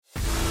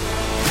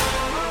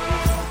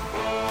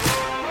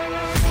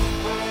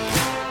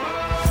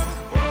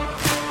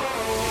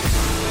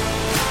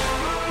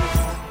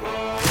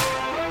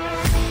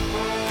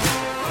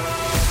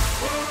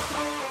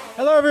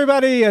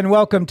everybody, and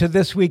welcome to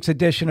this week's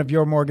edition of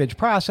Your Mortgage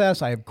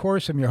Process. I, of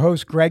course, am your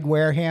host, Greg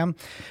Wareham.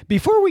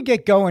 Before we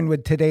get going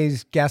with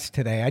today's guest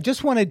today, I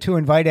just wanted to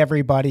invite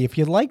everybody, if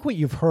you like what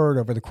you've heard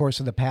over the course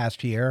of the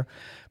past year,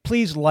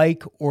 please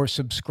like or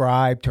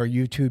subscribe to our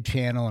YouTube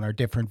channel and our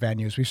different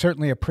venues. We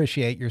certainly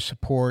appreciate your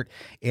support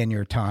and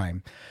your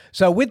time.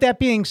 So with that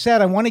being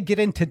said, I want to get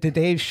into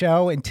today's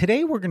show, and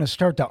today we're going to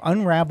start to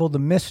unravel the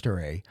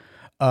mystery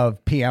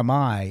of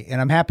PMI. And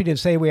I'm happy to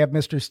say we have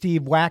Mr.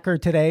 Steve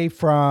Wacker today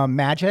from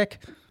Magic.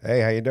 Hey,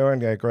 how you doing,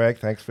 Greg?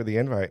 Thanks for the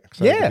invite.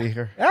 Excited to be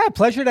here. Yeah,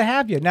 pleasure to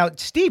have you. Now,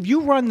 Steve,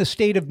 you run the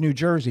state of New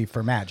Jersey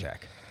for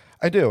Magic.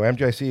 I do.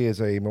 MJC is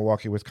a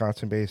Milwaukee,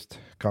 Wisconsin-based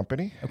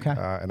company. Okay.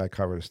 And I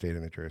cover the state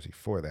of New Jersey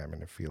for them in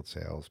the field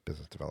sales,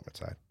 business development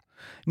side.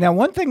 Now,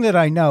 one thing that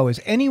I know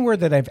is anywhere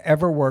that I've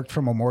ever worked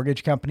from a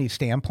mortgage company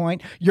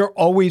standpoint, you're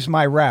always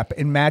my rep,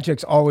 and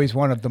Magic's always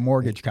one of the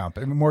mortge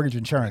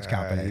insurance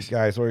companies. You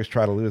guys always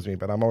try to lose me,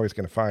 but I'm always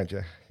going to find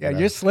you.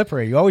 You're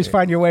slippery. You always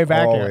find your way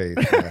back always,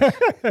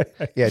 here.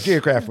 Yeah,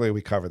 geographically,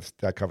 I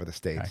cover the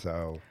state, right.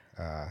 So,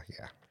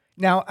 yeah.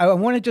 Now, I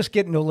want to just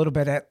get into a little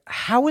bit at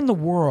how in the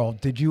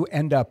world did you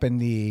end up in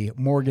the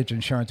mortgage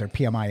insurance or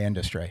PMI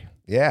industry?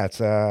 Yeah,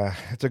 it's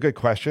a good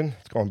question.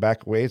 It's going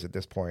back ways at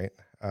this point.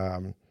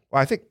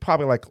 Well, I think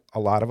probably like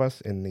a lot of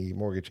us in the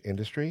mortgage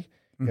industry,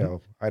 you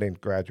know, I didn't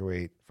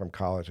graduate from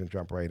college and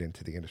jump right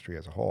into the industry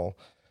as a whole.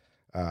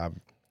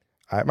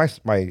 My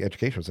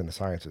education was in the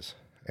sciences.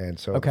 And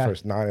so the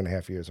first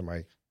 9.5 years of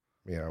my,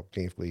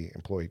 gainfully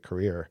employed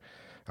career,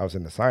 I was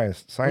in the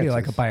sciences. Are you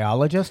like a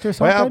biologist or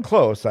something? Well,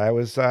 close. I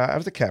was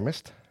a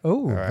chemist.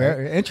 Oh, right.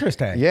 Very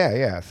interesting.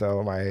 Yeah.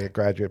 So my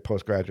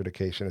postgraduate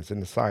education is in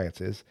the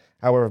sciences.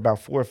 However, about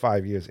 4 or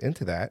 5 years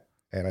into that,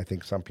 and I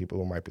think some people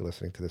who might be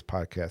listening to this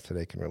podcast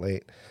today can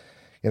relate.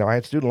 I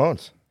had student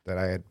loans that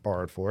I had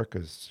borrowed for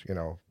because,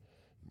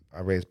 I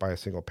raised by a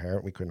single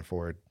parent. We couldn't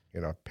afford,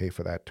 pay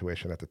for that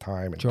tuition at the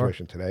time. And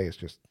tuition today is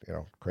just,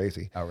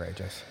 crazy.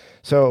 Outrageous.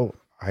 So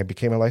I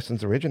became a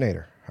licensed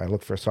originator. I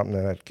looked for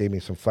something that gave me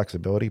some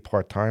flexibility,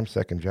 part-time,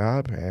 second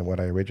job. And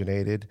what I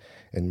originated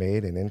and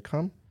made in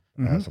income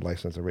as a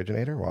licensed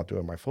originator while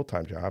doing my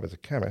full-time job as a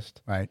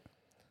chemist. Right.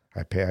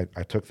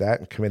 I took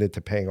that and committed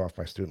to paying off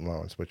my student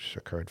loans, which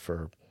occurred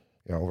for,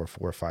 over a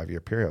 4 or 5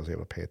 year period. I was able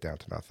to pay it down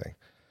to nothing.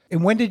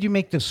 And when did you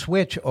make the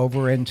switch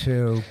over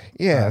into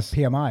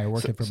PMI or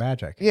working for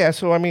Magic? Yeah.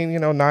 So,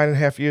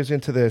 9.5 years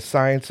into the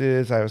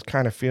sciences, I was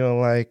kind of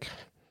feeling like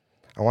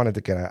I wanted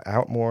to get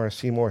out more,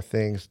 see more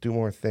things, do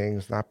more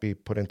things, not be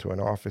put into an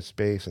office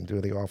space and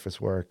do the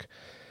office work.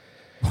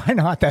 Why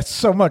not? That's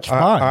so much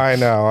fun. I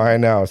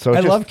know. So I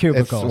love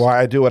cubicles. It's why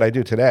I do what I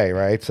do today,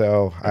 right?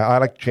 So I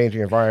like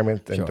changing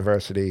environment and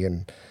diversity,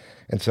 and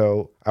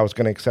so I was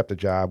going to accept a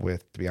job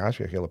with, to be honest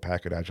with you, Hewlett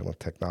Packard Agilent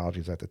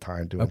Technologies at the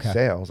time, doing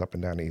sales up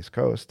and down the East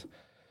Coast.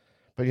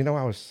 But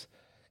I was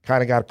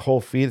kind of got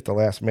cold feet at the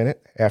last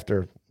minute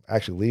after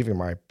actually leaving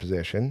my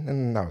position,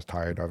 and I was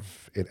tired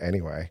of it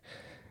anyway.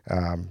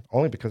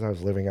 Only because I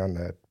was living on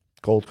the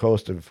Gold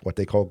Coast of what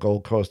they call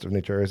Gold Coast of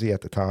New Jersey at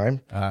the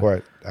time,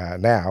 or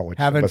now. Which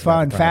having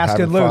fun, fast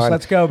and loose.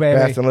 Let's go, baby.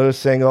 Fast and loose,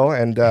 single.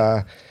 And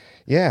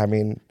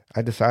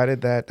I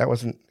decided that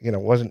wasn't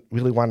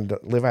really wanted to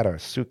live out of a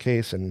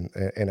suitcase and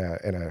in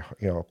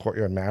a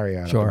Courtyard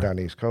Marriott up and down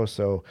the East Coast.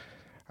 So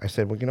I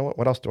said, well,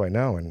 what else do I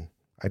know? And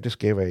I just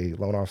gave a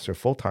loan officer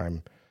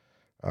full-time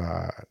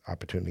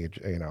opportunity,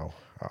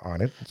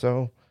 on it.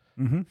 So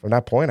from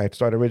that point, I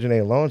started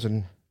originating loans,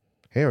 and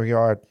here we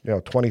are,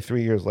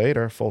 23 years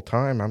later, full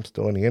time. I'm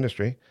still in the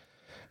industry.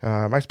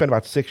 I spent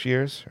about 6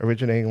 years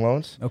originating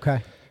loans.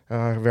 Okay.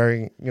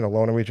 Very,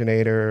 loan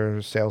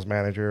originator, sales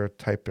manager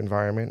type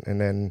environment. And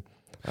then.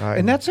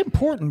 And that's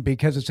important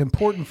because it's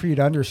important for you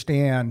to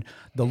understand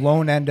the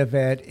loan end of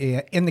it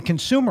and the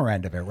consumer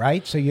end of it,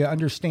 right? So you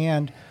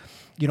understand,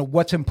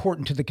 what's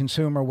important to the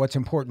consumer, what's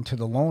important to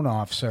the loan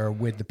officer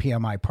with the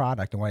PMI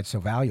product and why it's so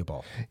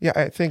valuable. Yeah,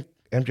 I think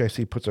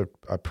MJC puts a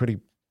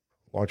pretty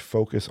large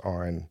focus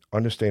on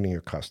understanding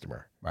your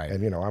customer. Right.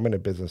 And, I'm in a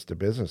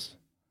business-to-business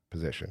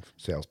position,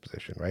 sales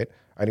position, right?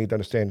 I need to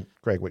understand,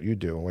 Greg, what you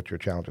do and what your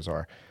challenges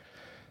are.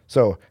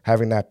 So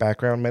having that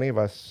background, many of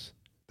us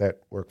that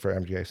work for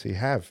MGIC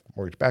have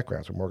mortgage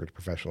backgrounds or mortgage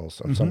professionals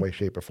in some way,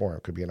 shape, or form.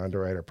 It could be an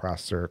underwriter,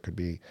 processor, it could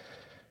be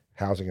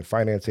housing and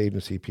finance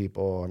agency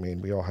people.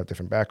 We all have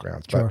different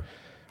backgrounds. But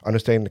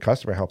understanding the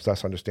customer helps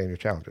us understand your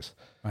challenges.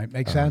 Right,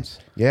 makes sense.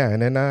 Yeah,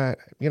 and then,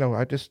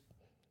 I just...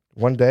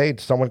 One day,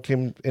 someone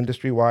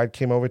industry-wide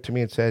came over to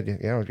me and said,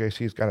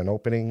 JC's got an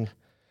opening.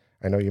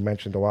 I know you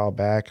mentioned a while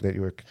back that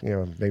you were,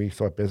 maybe you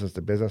thought business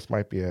to business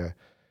might be a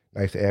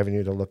nice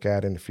avenue to look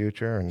at in the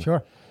future. And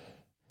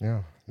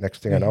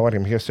next thing I know,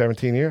 I'm here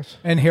 17 years.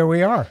 And here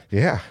we are.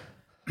 Yeah.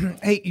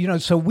 Hey,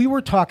 so we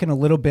were talking a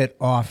little bit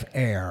off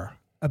air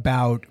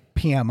about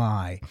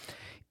PMI.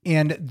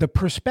 And the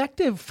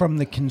perspective from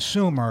the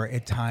consumer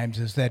at times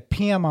is that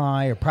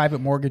PMI or private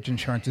mortgage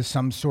insurance is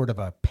some sort of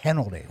a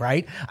penalty,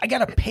 right? I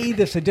got to pay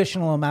this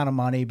additional amount of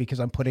money because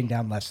I'm putting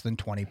down less than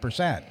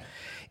 20%.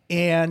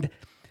 And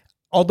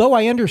although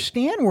I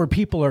understand where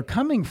people are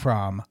coming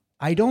from,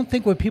 I don't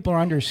think what people are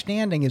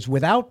understanding is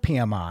without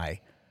PMI,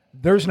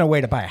 there's no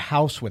way to buy a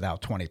house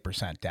without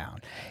 20%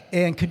 down.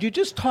 And could you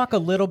just talk a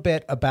little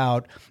bit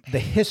about the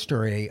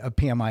history of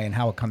PMI and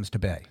how it comes to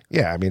be?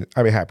 Yeah, I mean,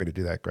 I'd be happy to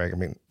do that, Greg. I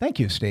mean, thank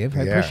you, Steve.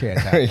 I appreciate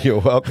that. You're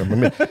welcome. I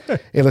mean,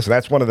 hey, listen,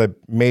 that's one of the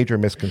major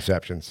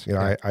misconceptions. You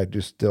know, I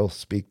do still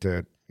speak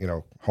to, you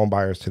know, home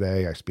buyers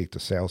today. I speak to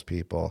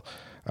salespeople.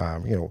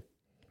 You know,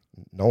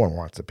 no one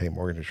wants to pay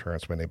mortgage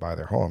insurance when they buy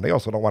their home. They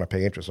also don't want to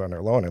pay interest on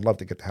their loan and love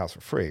to get the house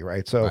for free,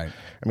 right? So, I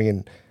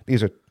mean,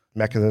 these are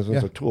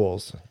mechanisms or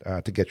tools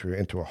to get you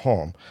into a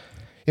home.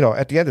 You know,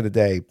 at the end of the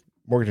day,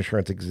 mortgage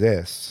insurance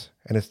exists,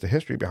 and it's the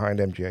history behind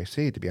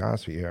MGIC, to be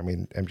honest with you. I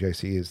mean,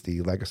 MGIC is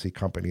the legacy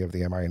company of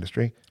the MI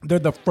industry. They're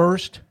the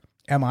first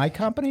MI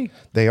company?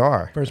 They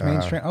are. First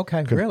mainstream?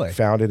 Okay, really?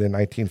 Founded in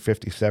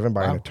 1957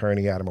 by an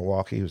attorney out of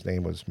Milwaukee whose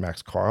name was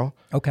Max Carl,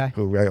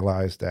 who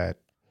realized that,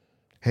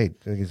 hey,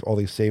 all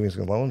these savings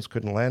and loans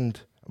couldn't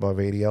lend above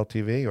 80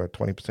 LTV or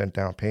 20%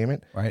 down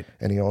payment. Right.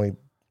 And the only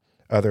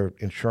other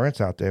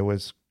insurance out there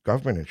was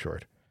government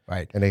insured.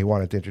 Right. And they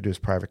wanted to introduce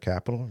private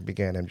capital and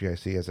began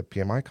MGIC as a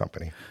PMI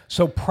company.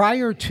 So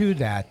prior to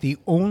that, the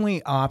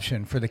only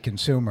option for the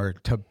consumer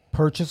to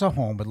purchase a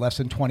home with less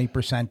than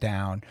 20%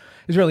 down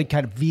is really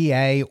kind of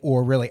VA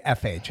or really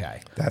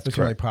FHA. That's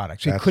really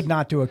products. So you could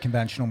not do a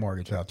conventional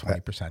mortgage without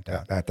 20%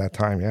 down. At that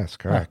time, yes,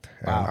 correct.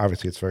 Wow. And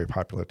obviously, it's very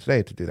popular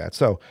today to do that.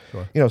 So,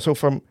 you know, so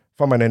from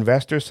an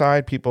investor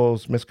side,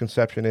 people's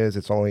misconception is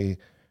it only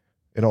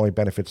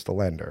benefits the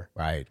lender.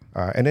 Right.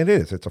 And it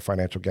is. It's a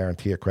financial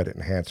guarantee, a credit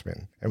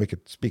enhancement. And we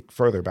could speak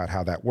further about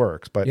how that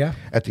works. But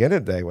at the end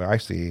of the day, what I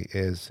see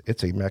is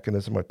it's a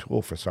mechanism or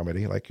tool for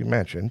somebody, like you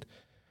mentioned,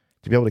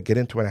 to be able to get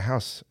into a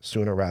house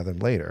sooner rather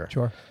than later.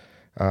 Sure.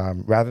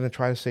 Rather than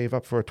try to save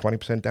up for a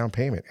 20% down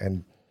payment.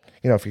 And,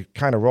 you know, if you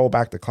kind of roll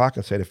back the clock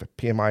and said, if a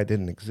PMI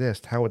didn't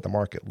exist, how would the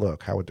market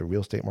look? How would the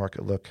real estate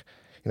market look?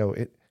 You know,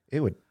 it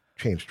would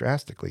change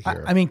drastically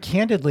here. I mean,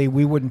 candidly,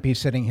 we wouldn't be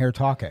sitting here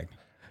talking.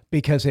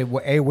 Because it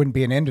wouldn't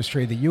be an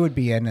industry that you would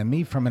be in, and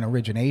me from an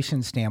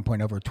origination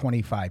standpoint over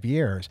 25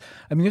 years.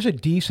 I mean, there's a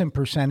decent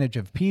percentage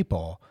of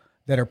people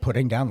that are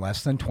putting down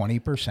less than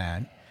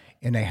 20%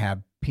 and they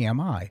have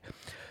PMI.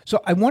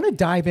 So I want to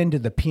dive into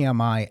the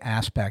PMI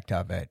aspect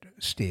of it,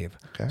 Steve.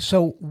 Okay.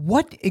 So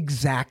what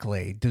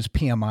exactly does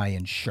PMI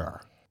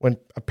insure? When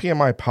a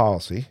PMI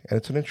policy, and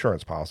it's an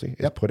insurance policy,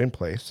 is put in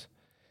place,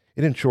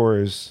 it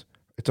ensures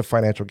it's a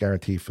financial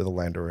guarantee for the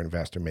lender or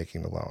investor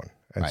making the loan.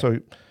 And so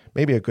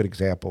maybe a good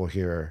example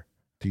here,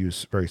 to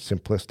use very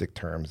simplistic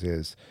terms,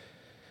 is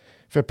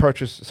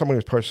if someone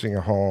was purchasing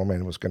a home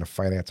and was going to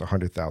finance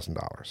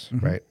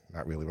 $100,000, right?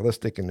 Not really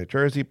realistic in New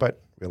Jersey,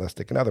 but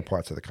realistic in other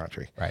parts of the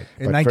country. Right.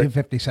 In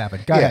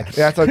 1957. Go ahead.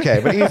 That's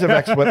okay. But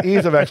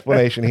ease of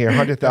explanation here,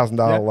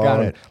 $100,000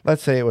 loan.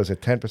 Let's say it was a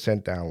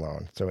 10% down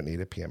loan, so it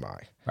needed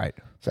PMI. Right.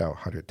 So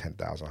 $110,000,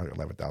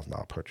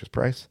 $111,000 purchase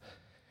price.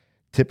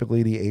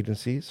 Typically, the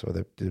agencies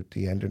or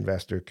the end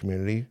investor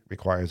community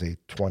requires a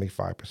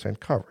 25%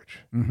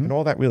 coverage. And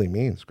all that really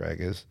means, Greg,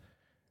 is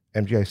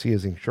MGIC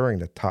is insuring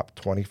the top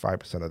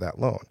 25% of that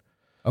loan.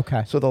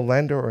 Okay. So the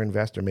lender or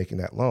investor making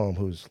that loan,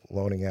 who's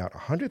loaning out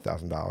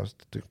 $100,000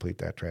 to complete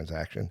that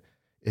transaction,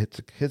 it's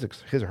his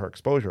or her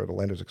exposure, or the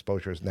lender's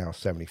exposure, is now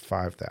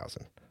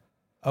 $75,000.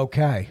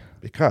 Okay.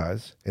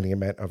 Because in the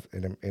event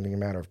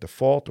of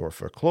default or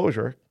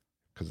foreclosure,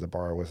 because the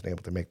borrower wasn't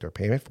able to make their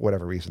payment for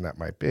whatever reason that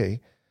might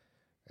be,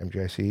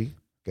 MGIC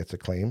gets a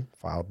claim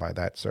filed by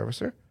that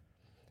servicer,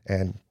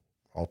 and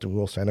ultimately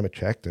we'll send them a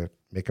check to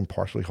make them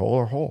partially whole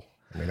or whole.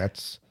 I mean,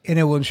 and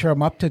it will insure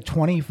them up to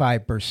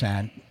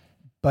 25%.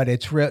 But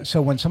it's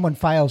so when someone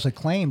files a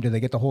claim, do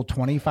they get the whole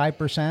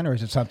 25%, or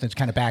is it something that's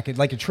kind of back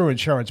like a true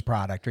insurance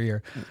product, or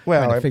you're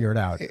trying to figure it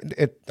out?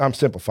 I'm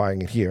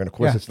simplifying it here, and of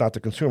course, it's not the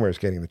consumer who's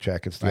getting the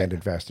check; it's the end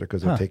investor,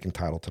 because they're taking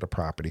title to the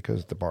property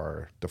because the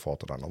borrower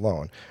defaulted on the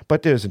loan.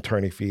 But there's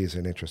attorney fees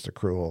and interest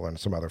accrual and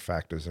some other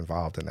factors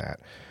involved in that.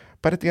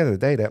 But at the end of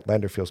the day, that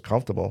lender feels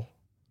comfortable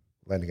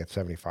lending at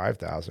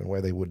 $75,000,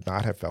 where they would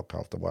not have felt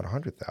comfortable at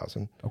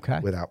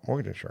 $100,000 without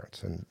mortgage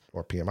insurance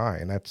or PMI,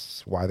 and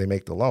that's why they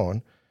make the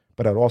loan.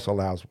 But it also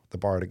allows the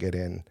borrower to get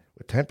in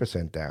with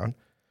 10% down,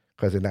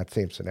 because in that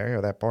same scenario,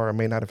 that borrower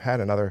may not have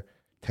had another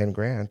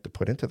 $10,000 to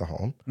put into the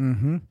home.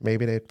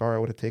 Maybe that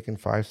borrower would have taken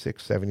 5,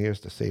 6, 7 years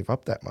to save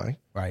up that money.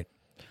 Right.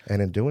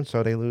 And in doing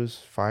so, they lose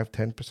 5,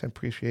 10%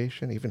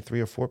 appreciation, even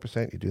 3 or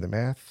 4%. You do the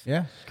math.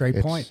 Yeah, great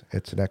point.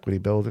 It's an equity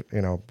builder,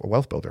 a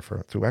wealth builder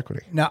through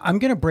equity. Now, I'm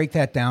going to break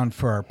that down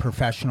for our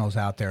professionals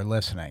out there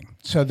listening.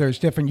 So there's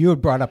different. You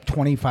had brought up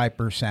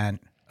 25%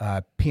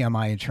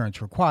 PMI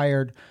insurance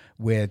required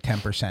with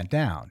 10%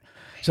 down.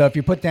 So if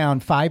you put down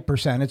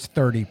 5%, it's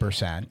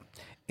 30%.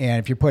 And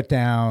if you put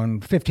down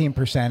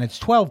 15%, it's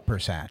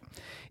 12%.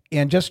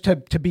 And just to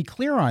be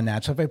clear on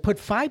that, so if I put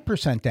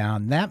 5%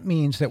 down, that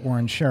means that we're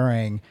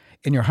insuring,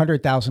 in your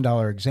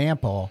 $100,000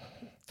 example,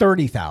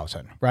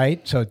 $30,000,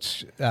 right? So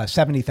it's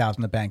 $70,000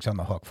 the bank's on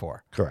the hook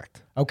for.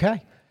 Correct.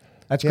 Okay.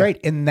 That's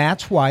great. And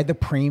that's why the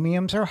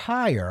premiums are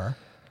higher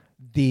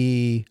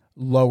the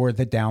lower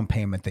the down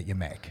payment that you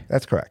make.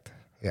 That's correct.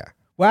 Yeah.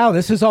 Wow,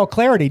 this is all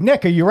clarity.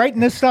 Nick, are you writing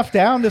this stuff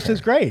down? This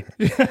is great.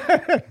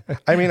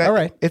 I mean, all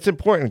right. It's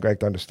important, Greg,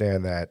 to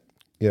understand that,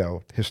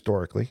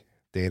 historically,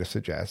 data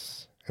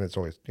suggests, and it's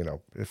always,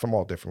 from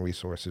all different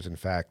resources. In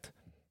fact,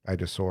 I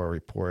just saw a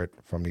report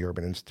from the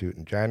Urban Institute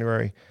in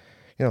January.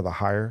 The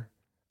higher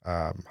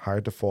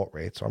default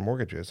rates on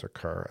mortgages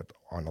occur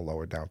on the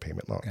lower down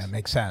payment loans. Yeah,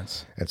 makes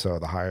sense. And so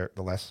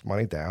the less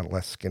money down,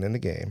 less skin in the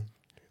game,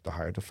 the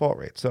higher default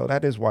rate. So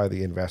that is why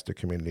the investor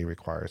community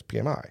requires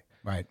PMI.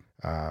 Right.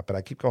 But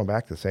I keep going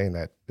back to saying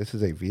that this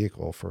is a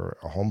vehicle for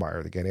a home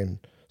buyer to get in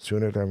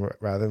sooner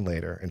rather than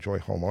later, enjoy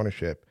home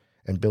ownership,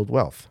 and build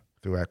wealth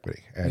through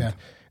equity. And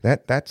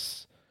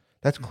that's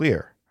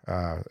clear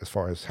as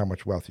far as how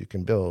much wealth you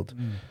can build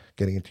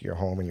getting into your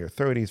home in your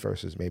 30s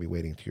versus maybe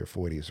waiting to your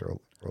 40s or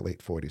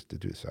late 40s to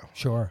do so.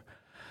 Sure.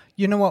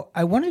 You know what?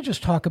 I want to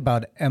just talk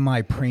about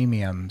MI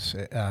premiums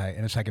in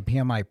a second,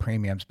 PMI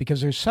premiums, because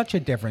there's such a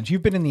difference.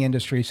 You've been in the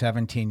industry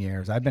 17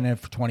 years. I've been in it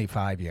for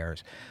 25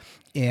 years.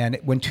 And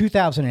when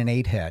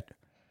 2008 hit,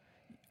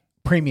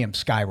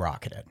 premiums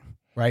skyrocketed,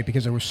 right?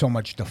 Because there was so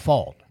much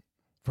default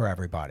for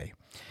everybody.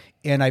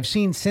 And I've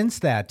seen since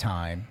that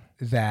time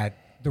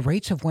that the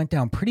rates have went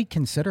down pretty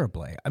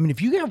considerably. I mean,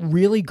 if you have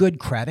really good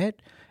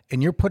credit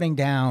and you're putting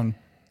down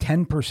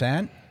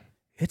 10%,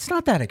 it's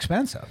not that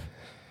expensive.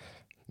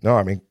 No,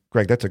 I mean,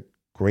 Greg, that's a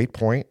great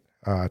point.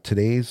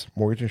 Today's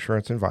mortgage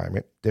insurance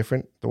environment,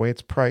 different the way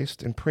it's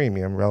priced in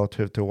premium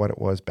relative to what it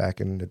was back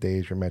in the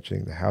days you're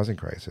mentioning the housing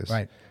crisis.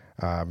 Right.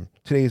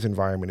 Today's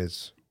environment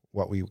is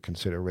what we would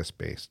consider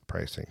risk-based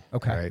pricing.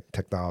 Okay. Right?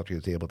 Technology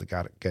is able to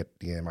get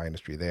the MI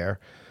industry there.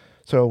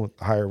 So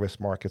higher risk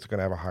markets are going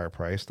to have a higher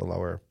price. The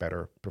lower,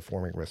 better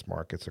performing risk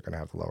markets are going to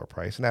have the lower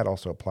price. And that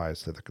also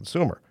applies to the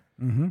consumer.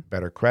 Mm-hmm.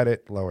 Better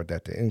credit, lower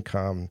debt to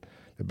income,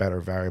 the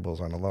better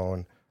variables on the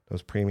loan.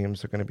 Those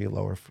premiums are going to be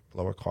lower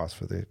cost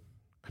for the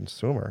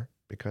consumer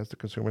because the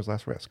consumer is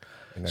less risk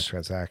in that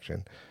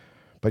transaction.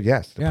 But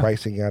yes, the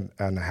pricing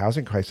on the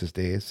housing crisis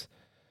days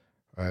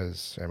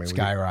was,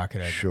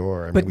 skyrocketed.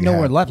 Sure. But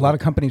nowhere left. A lot of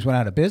companies went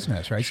out of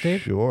business, right,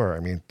 Steve? Sure. I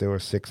mean, there were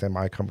 6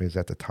 MI companies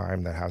at the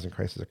time that housing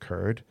crisis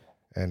occurred,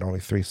 and only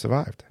 3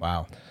 survived.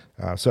 Wow.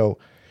 So,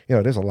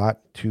 there's a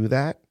lot to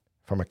that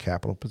from a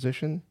capital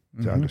position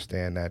to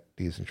understand that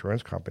these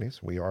insurance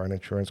companies, we are an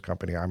insurance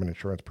company. I'm an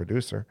insurance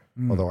producer,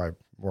 although I'm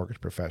a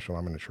mortgage professional.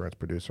 I'm an insurance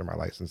producer. My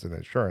license in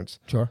insurance.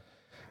 Sure.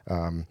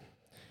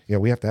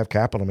 We have to have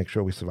capital to make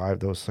sure we survive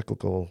those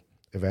cyclical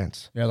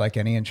events. Yeah, like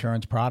any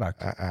insurance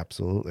product.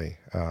 Absolutely.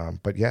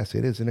 But yes,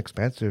 it is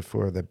inexpensive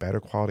for the better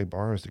quality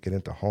borrowers to get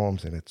into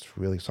homes, and it's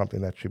really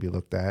something that should be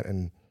looked at,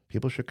 and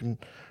people should,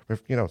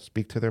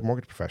 speak to their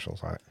mortgage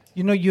professionals on it.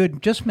 You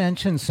had just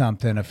mentioned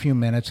something a few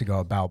minutes ago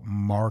about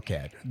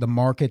the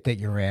market that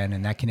you're in,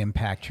 and that can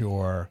impact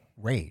your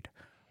rate,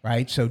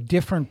 right? So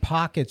different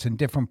pockets in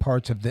different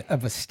parts of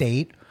a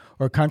state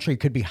or country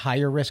could be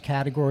higher risk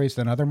categories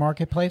than other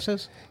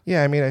marketplaces?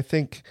 Yeah, I mean, I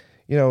think,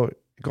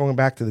 going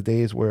back to the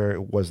days where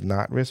it was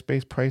not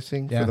risk-based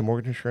pricing for the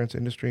mortgage insurance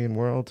industry and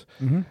world,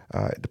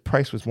 the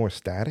price was more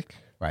static,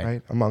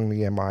 right, among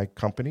the MI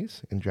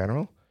companies in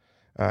general.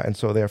 And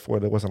so therefore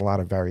there wasn't a lot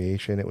of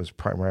variation. It was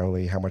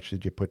primarily how much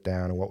did you put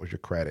down and what was your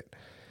credit.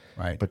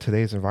 Right. But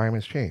today's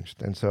environment has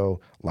changed. And so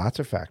lots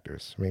of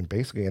factors. I mean,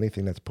 basically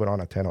anything that's put on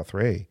a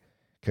 1003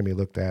 can be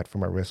looked at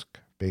from a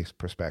risk-based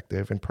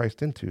perspective and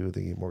priced into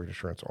the mortgage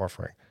insurance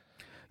offering.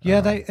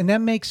 Yeah,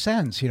 that makes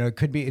sense. It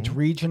could be, it's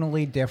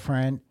regionally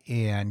different,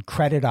 and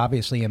credit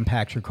obviously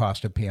impacts your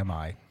cost of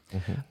PMI,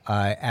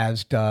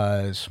 as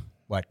does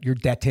your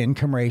debt to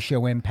income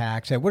ratio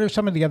impacts. What are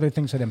some of the other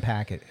things that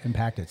impact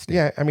it, Steve?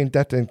 Yeah, I mean,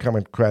 debt to income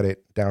and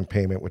credit, down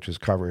payment, which is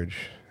coverage.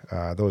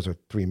 Those are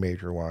 3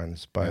 major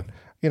ones. But,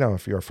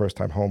 if you're a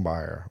first-time home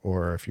buyer,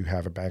 or if you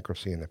have a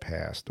bankruptcy in the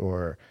past,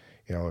 or,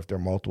 if there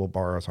are multiple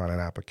borrowers on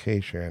an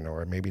application,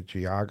 or maybe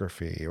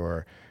geography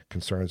or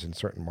concerns in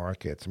certain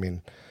markets. I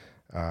mean,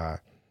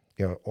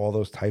 all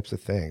those types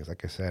of things.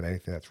 Like I said,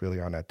 anything that's really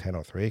on that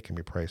 1003 can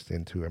be priced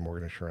into a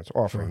mortgage insurance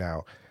offering. Sure.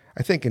 Now,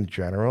 I think in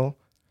general,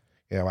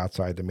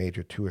 outside the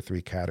major 2 or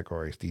 3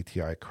 categories,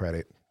 DTI,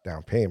 credit,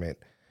 down payment,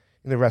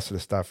 and the rest of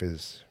the stuff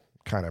is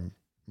kind of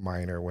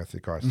minor with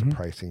regards to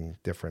pricing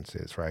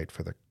differences, right,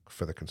 for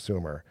the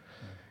consumer.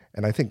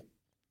 And I think,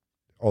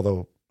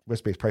 although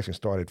risk-based pricing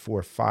started 4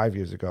 or 5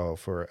 years ago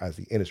as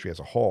the industry as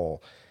a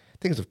whole,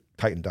 things have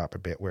tightened up a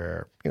bit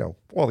where,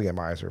 all the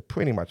MIs are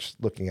pretty much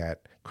looking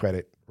at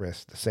credit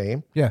risk the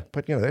same. Yeah.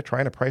 But, they're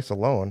trying to price a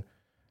loan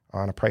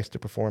on a price to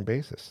perform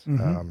basis.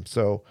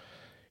 So,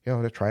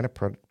 they're trying to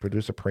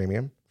produce a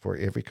premium for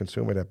every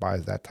consumer that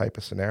buys that type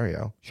of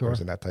scenario, or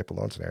is in that type of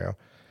loan scenario,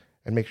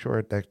 and make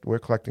sure that we're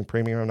collecting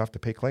premium enough to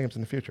pay claims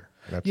in the future.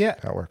 And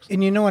that's how it works.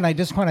 And and I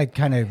just want to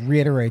kind of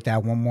reiterate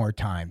that one more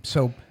time.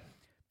 So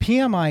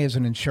PMI is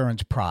an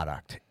insurance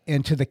product.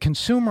 And to the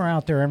consumer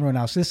out there, everyone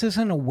else, this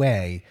isn't a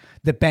way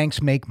that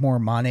banks make more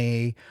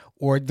money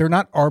or they're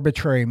not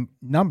arbitrary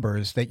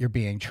numbers that you're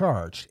being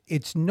charged.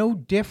 It's no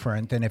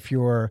different than if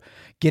you're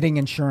getting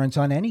insurance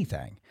on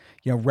anything.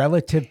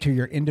 Relative to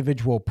your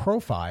individual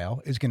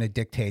profile is going to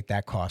dictate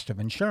that cost of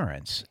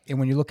insurance. And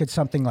when you look at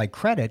something like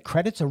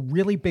credit's a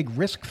really big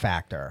risk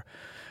factor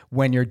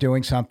when you're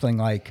doing something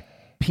like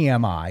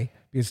PMI.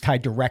 It's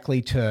tied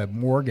directly to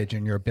mortgage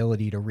and your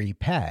ability to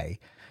repay.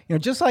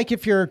 Just like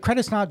if your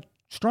credit's not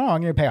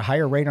strong, you're going to pay a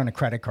higher rate on a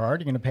credit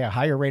card. You're going to pay a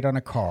higher rate on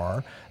a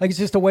car. It's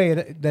just the way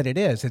that it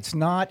is. It's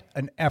not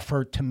an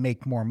effort to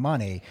make more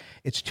money.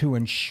 It's to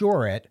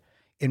insure it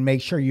and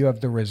make sure you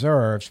have the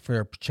reserves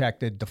for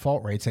projected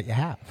default rates that you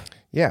have.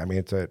 Yeah,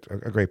 it's a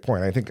great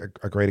point. I think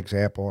a great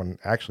example, and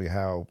actually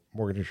how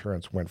mortgage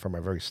insurance went from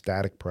a very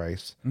static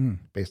price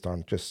based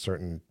on just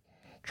certain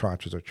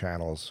tranches or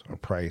channels or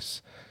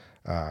price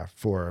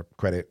for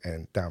credit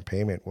and down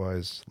payment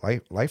was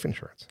life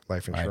insurance.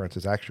 Life insurance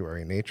is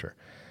actuary in nature.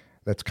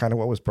 That's kind of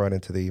what was brought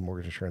into the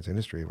mortgage insurance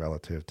industry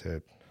relative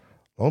to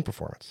loan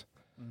performance.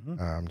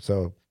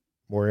 So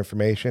more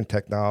information,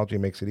 technology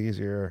makes it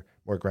easier,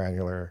 more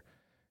granular.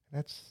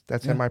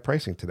 That's in my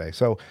pricing today.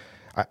 So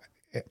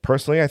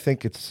personally, I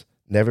think it's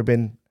never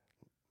been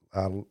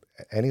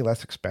any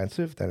less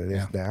expensive than it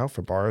is now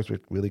for borrowers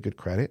with really good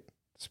credit.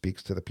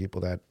 Speaks to the people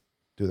that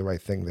do the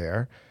right thing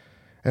there.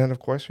 And then, of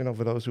course, for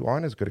those who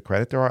aren't as good at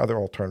credit, there are other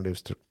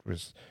alternatives to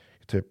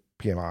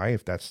PMI,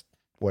 if that's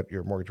what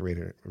your mortgage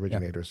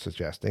originator is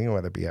suggesting,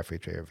 whether it be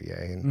FHA or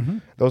VA.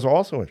 And those are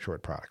also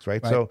insured products,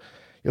 right? So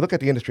you look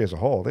at the industry as a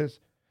whole,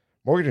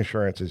 mortgage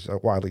insurance is a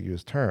widely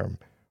used term.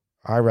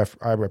 I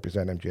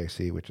represent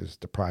MGIC, which is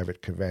the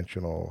private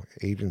conventional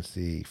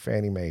agency,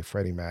 Fannie Mae,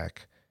 Freddie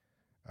Mac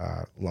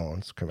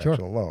loans,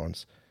 conventional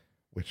loans,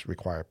 which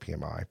require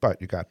PMI. But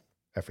you got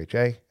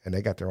FHA, and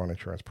they got their own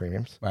insurance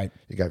premiums. Right.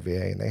 You got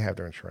VA, and they have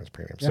their insurance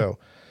premiums. So,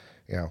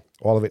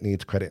 all of it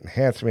needs credit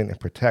enhancement and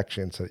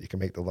protection so that you can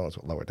make the loans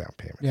with lower down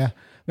payments. Yeah,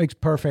 makes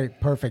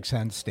perfect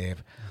sense,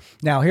 Steve.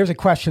 Now, here's a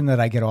question that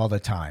I get all the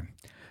time.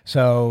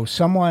 So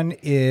someone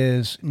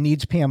needs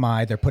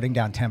PMI, they're putting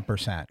down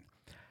 10%.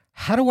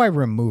 How do I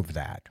remove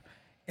that?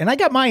 And I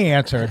got my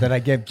answer that I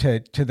give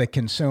to the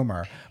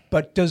consumer,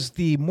 but does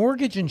the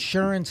mortgage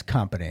insurance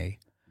company,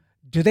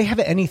 do they have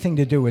anything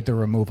to do with the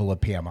removal of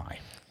PMI?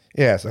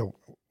 Yeah, so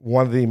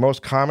one of the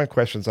most common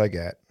questions I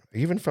get,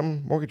 even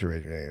from mortgage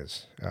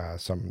originators,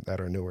 some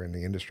that are newer in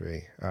the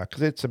industry,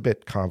 because it's a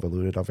bit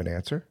convoluted of an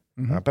answer,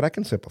 but I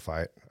can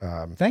simplify it.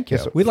 Thank you.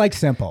 So, we like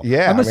simple.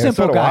 Yeah, I'm a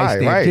simple guy,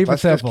 Steve. Right. Keep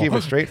Let's just keep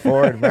it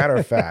straightforward, matter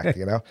of fact,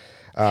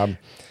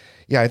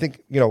 I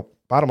think,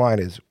 bottom line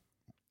is,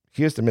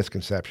 here's the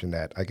misconception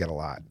that I get a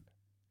lot.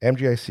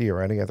 MGIC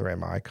or any other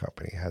MI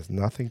company has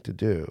nothing to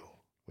do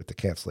with the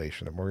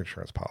cancellation of mortgage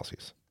insurance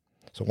policies.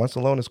 So once the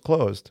loan is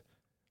closed,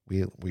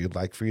 we'd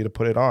like for you to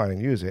put it on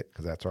and use it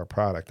because that's our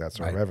product,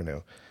 that's our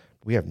revenue.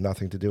 We have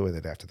nothing to do with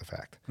it after the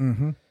fact.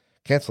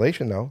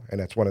 Cancellation, though, and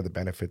that's one of the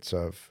benefits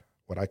of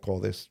what I call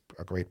this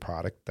a great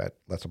product that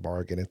lets a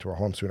borrower get into a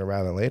home sooner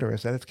rather than later,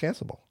 is that it's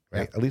cancelable,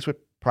 right? At least with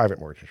private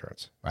mortgage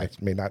insurance.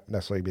 It may not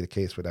necessarily be the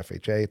case with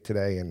FHA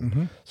today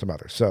and some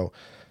others. So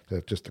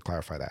just to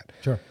clarify that.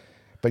 Sure.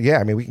 But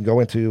yeah, we can go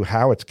into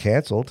how it's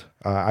canceled.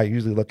 I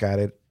usually look at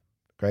it,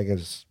 Greg,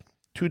 as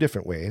two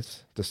different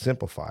ways to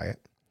simplify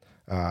it.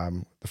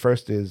 The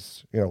first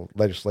is,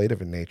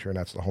 legislative in nature, and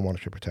that's the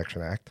Homeownership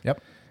Protection Act.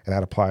 Yep. And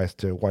that applies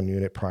to one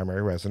unit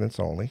primary residence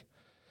only.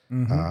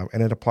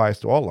 And it applies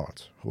to all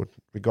loans,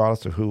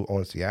 regardless of who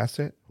owns the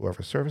asset,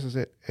 whoever services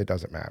it, it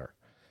doesn't matter.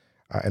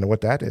 And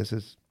what that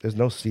is there's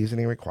no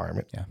seasoning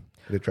requirement. Yeah.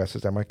 It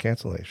addresses MI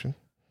cancellation.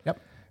 Yep.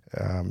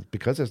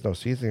 Because there's no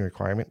seasoning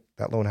requirement,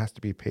 that loan has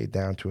to be paid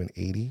down to an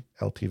 80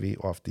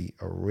 LTV off the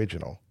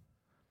original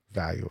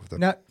value of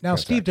the Now,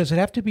 Steve, does it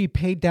have to be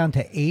paid down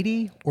to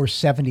 80 or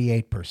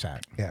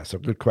 78%? Yeah, so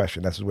good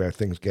question. This is where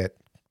things get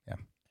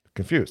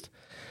confused.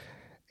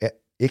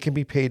 It can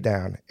be paid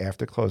down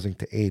after closing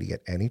to 80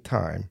 at any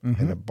time,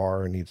 and the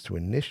borrower needs to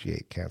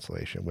initiate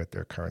cancellation with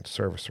their current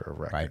servicer of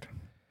record. Right.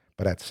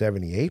 But at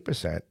 78%,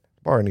 the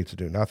borrower needs to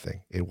do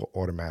nothing. It will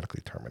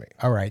automatically terminate.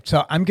 All right.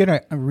 So I'm going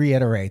to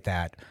reiterate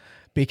that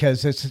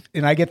because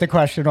and I get the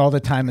question all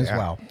the time as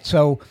well.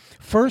 So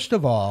first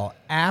of all,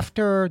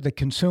 after the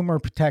Consumer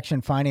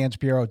Protection Finance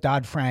Bureau,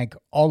 Dodd-Frank,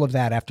 all of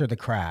that after the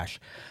crash,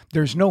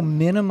 there's no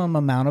minimum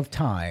amount of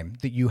time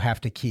that you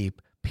have to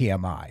keep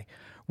PMI.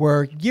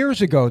 Where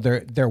years ago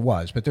there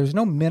was, but there's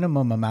no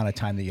minimum amount of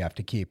time that you have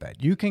to keep it.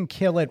 You can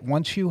kill it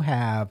once you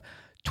have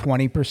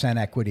 20%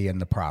 equity in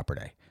the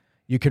property.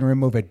 You can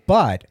remove it,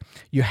 but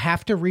you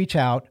have to reach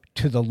out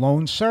to the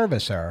loan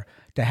servicer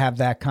to have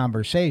that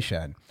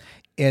conversation.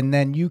 And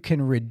then you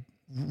can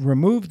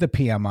remove the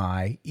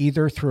PMI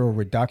either through a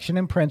reduction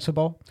in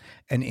principal,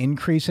 an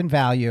increase in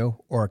value,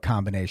 or a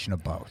combination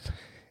of both.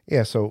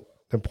 Yeah, so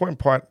the important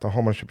part, the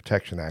Homeownership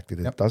Protection Act,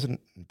 it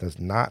does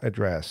not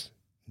address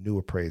new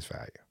appraised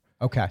value.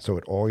 Okay. So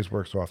it always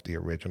works off the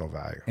original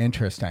value.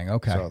 Interesting.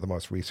 Okay. So the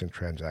most recent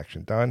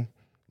transaction done,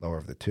 lower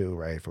of the two,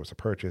 right? If it was a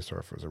purchase or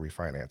if it was a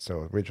refinance.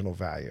 So original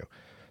value.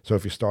 So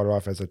if you start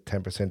off as a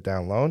 10%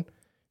 down loan,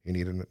 you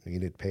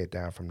need to pay it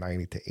down from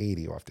 90 to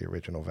 80 off the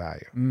original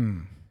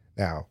value.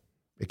 Now,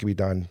 it can be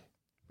done.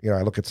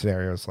 I look at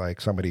scenarios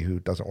like somebody who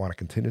doesn't want a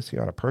contingency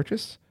on a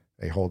purchase.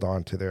 They hold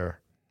on to their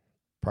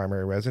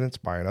primary residence,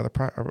 buy another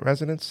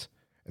residence,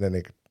 and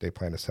then they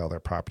plan to sell their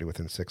property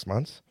within 6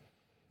 months,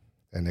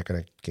 and they're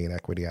going to gain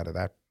equity out of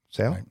that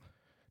sale. Right.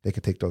 They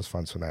could take those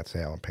funds from that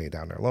sale and pay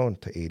down their loan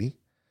to 80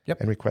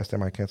 and request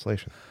MI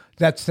cancellation.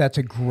 That's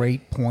a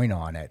great point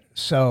on it.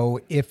 So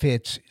if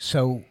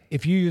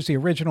you use the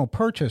original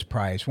purchase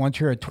price, once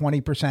you're at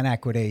 20%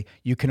 equity,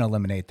 you can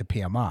eliminate the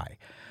PMI.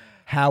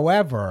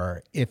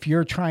 However, if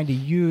you're trying to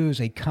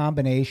use a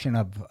combination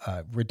of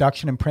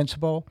reduction in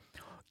principal,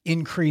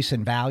 increase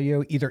in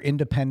value, either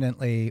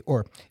independently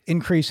or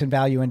increase in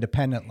value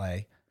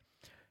independently,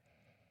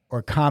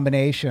 or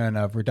combination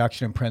of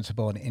reduction in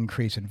principal and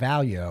increase in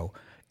value,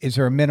 is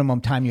there a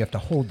minimum time you have to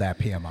hold that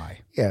PMI?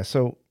 Yeah.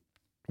 So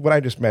what I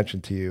just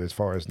mentioned to you as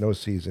far as no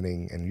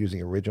seasoning and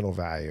using original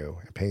value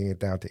and paying it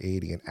down to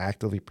 80 and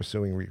actively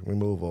pursuing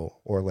removal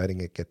or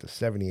letting it get to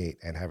 78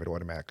 and have it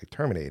automatically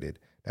terminated,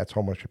 that's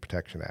Homeownership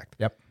Protection Act.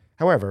 Yep.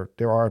 However,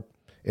 there are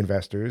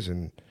investors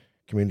and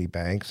community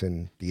banks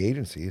and the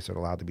agencies that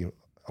are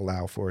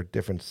allow for a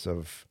difference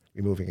of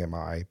removing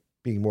MI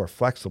being more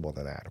flexible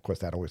than that. Of course,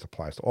 that always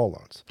applies to all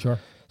loans. Sure.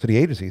 So the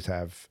agencies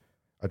have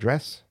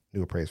addressed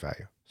new appraised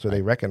value. So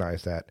they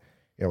recognize that,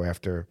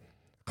 after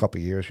a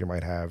couple of years, you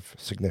might have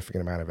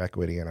significant amount of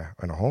equity in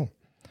a home.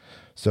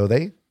 So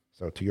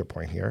to your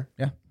point here,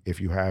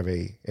 if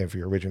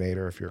you're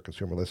originator, if you're a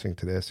consumer listening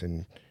to this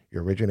and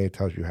your originator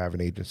tells you have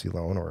an agency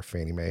loan or a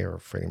Fannie Mae or a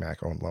Freddie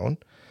Mac owned loan,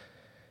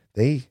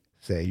 they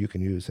say you can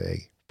use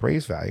a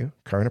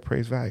current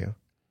appraised value,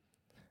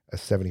 a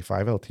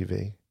 75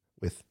 LTV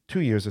with 2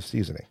 years of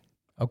seasoning.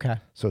 Okay.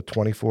 So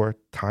 24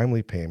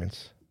 timely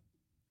payments.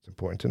 It's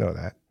important to know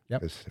that.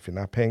 Because if you're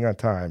not paying on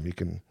time, you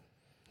could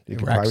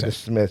probably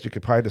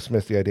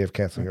dismiss the idea of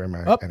canceling your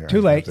MI.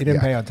 Too late. You didn't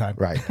pay on time.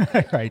 Right.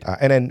 Right.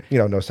 And then,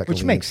 no second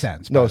liens. Which makes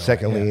sense. No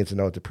second liens and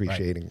no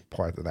depreciating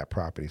part of that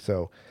property.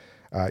 So,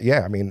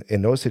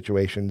 in those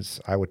situations,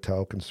 I would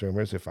tell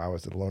consumers, if I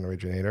was the loan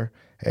originator,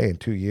 hey, in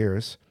 2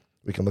 years,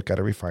 we can look at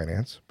a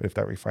refinance. But if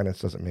that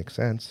refinance doesn't make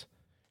sense,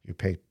 you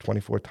pay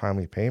 24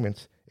 timely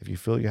payments. If you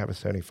feel you have a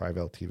 75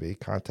 LTV,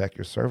 contact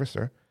your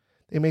servicer.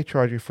 They may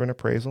charge you for an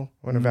appraisal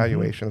or an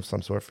evaluation of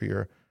some sort for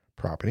your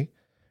property.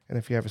 And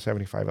if you have a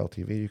 75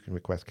 LTV, you can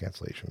request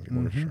cancellation of your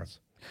mortgage insurance.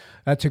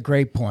 That's a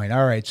great point.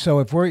 All right. So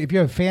if you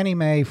have a Fannie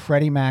Mae,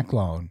 Freddie Mac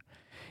loan,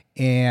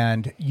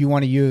 and you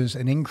want to use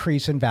an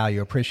increase in value,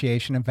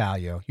 appreciation in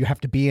value, you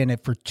have to be in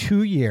it for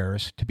 2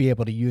 years to be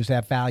able to use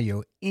that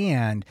value,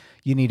 and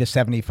you need a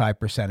 75%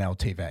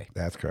 LTV.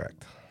 That's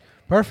correct.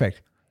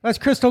 Perfect. That's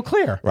crystal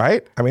clear.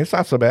 Right? I mean, it's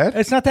not so bad.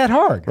 It's not that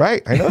hard.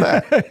 Right. I know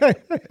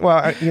that.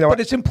 Well, But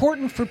it's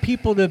important for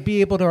people to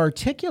be able to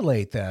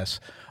articulate this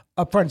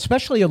upfront,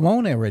 especially a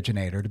loan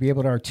originator, to be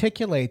able to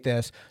articulate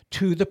this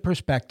to the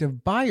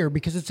prospective buyer,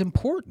 because it's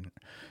important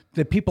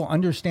that people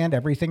understand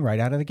everything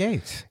right out of the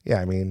gates. Yeah.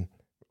 I mean,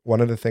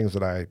 one of the things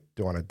that I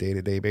do on a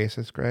day-to-day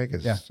basis, Greg,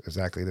 is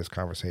exactly this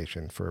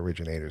conversation for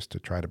originators to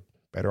try to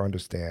better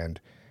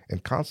understand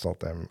and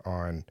consult them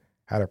on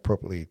how to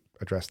appropriately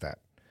address that.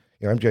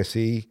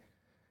 MGIC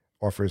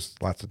offers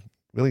lots of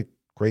really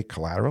great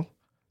collateral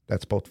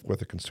that's both for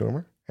the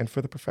consumer and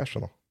for the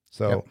professional.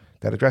 So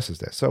that addresses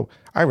this. So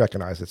I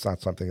recognize it's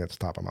not something that's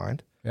top of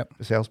mind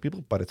for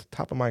salespeople, but it's a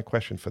top of mind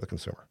question for the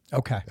consumer.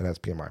 Okay. That has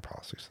PMI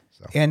policies.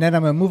 So. And then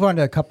I'm going to move on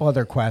to a couple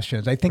other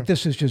questions. I think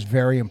this is just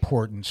very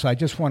important. So I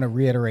just want to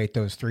reiterate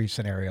those 3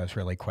 scenarios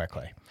really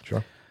quickly.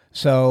 Sure.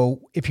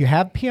 So if you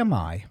have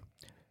PMI,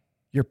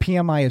 your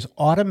PMI is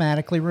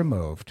automatically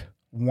removed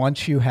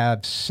once you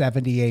have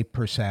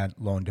 78%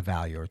 loan to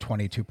value or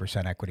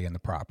 22% equity in the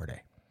property.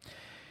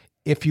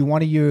 If you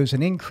want to use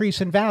an increase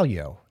in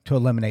value to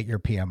eliminate your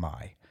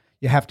PMI,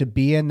 you have to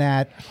be in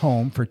that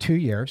home for 2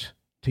 years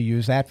to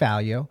use that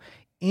value,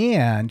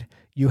 and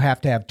you have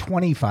to have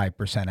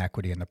 25%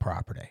 equity in the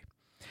property.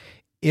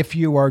 If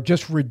you are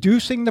just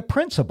reducing the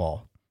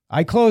principal,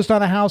 I closed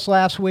on a house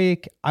last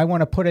week. I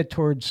want to put it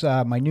towards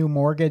my new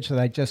mortgage that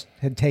I just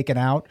had taken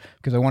out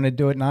because I want to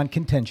do it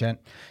non-contingent.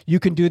 You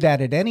can do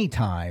that at any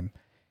time.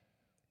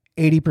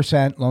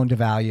 80% loan to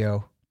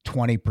value,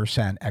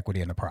 20%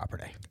 equity in the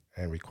property.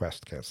 And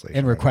request cancellation.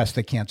 And request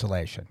the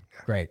cancellation.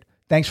 Yeah. Great.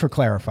 Thanks for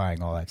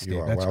clarifying all that,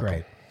 Steve. That's welcome.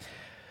 Great.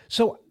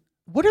 So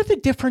what are the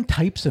different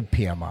types of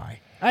PMI?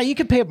 You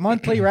can pay it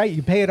monthly, right?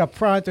 You pay it up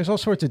front. There's all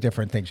sorts of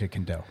different things you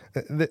can do.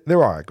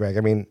 There are, Greg.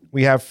 I mean,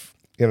 we have...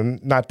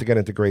 not to get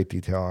into great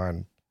detail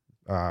on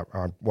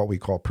what we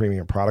call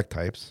premium product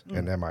types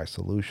and MI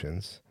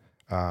solutions,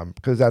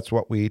 because that's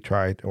what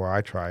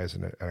I try as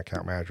an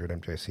account manager at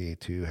MJC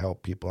to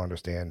help people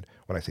understand.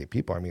 When I say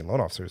people, I mean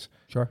loan officers.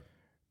 Sure.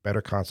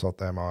 Better consult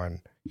them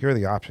on, here are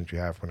the options you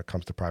have when it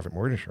comes to private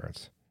mortgage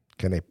insurance.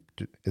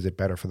 Is it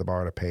better for the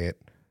borrower to pay it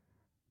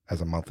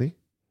as a monthly,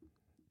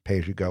 pay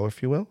as you go,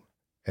 if you will,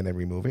 and then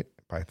remove it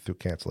through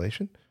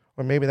cancellation?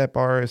 Or maybe that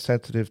borrower is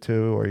sensitive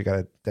to, or you got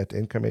a debt to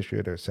income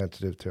issue, they're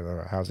sensitive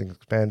to housing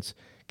expense,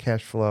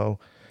 cash flow.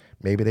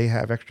 maybe they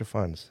have extra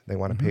funds. They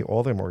want to pay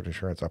all their mortgage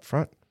insurance up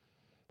front.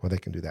 Well, they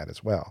can do that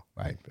as well.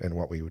 Right. And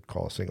what we would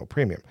call a single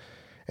premium.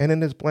 And then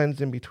there's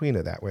blends in between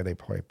of that where they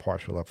pay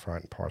partial up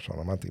front and partial on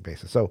a monthly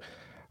basis. So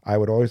I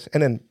would always,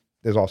 and then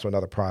there's also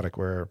another product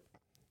where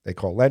they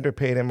call lender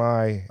paid MI.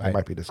 Right. It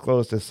might be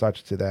disclosed as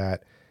such to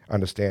that.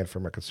 Understand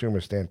from a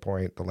consumer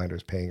standpoint, the lender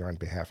is paying on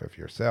behalf of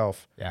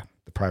yourself. Yeah.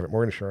 The private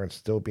mortgage insurance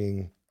still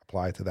being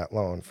applied to that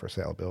loan for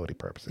saleability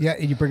purposes. Yeah,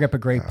 you bring up a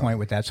great point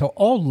with that. So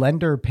all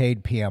lender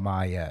paid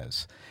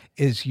PMI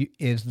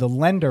is the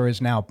lender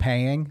is now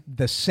paying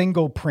the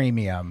single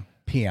premium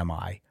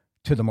PMI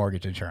to the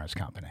mortgage insurance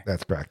company.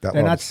 That's correct.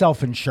 They're not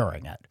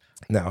self-insuring it.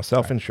 No,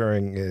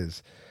 self-insuring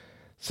is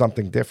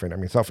something different. I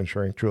mean,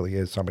 self-insuring truly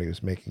is somebody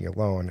who's making a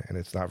loan, and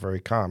it's not very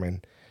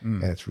common.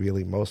 And it's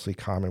really mostly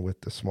common with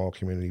the small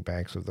community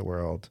banks of the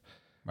world,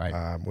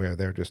 right? Where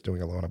they're just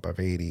doing a loan above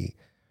 80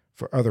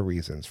 for other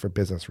reasons, for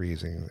business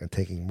reasons, and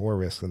taking more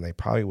risk than they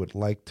probably would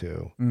like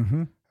to,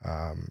 and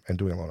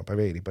doing a loan above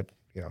 80. But,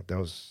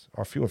 those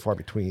are few and far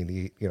between.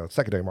 The,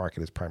 secondary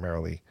market is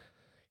primarily,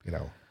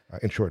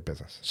 insured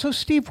business. So,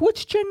 Steve,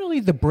 what's generally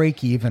the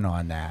break even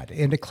on that?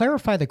 And to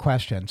clarify the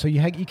question, so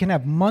you can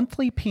have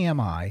monthly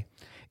PMI,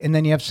 and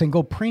then you have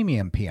single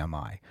premium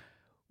PMI.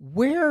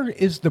 Where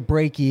is the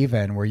break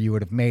even where you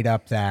would have made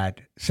up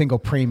that single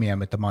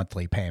premium at the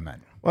monthly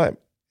payment? Well,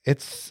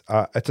 it's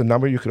a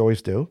number you could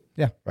always do.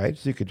 Yeah. Right.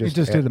 So you could just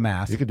do the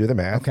math. You could do the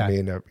math. Okay. I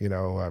mean,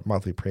 a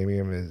monthly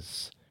premium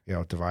is,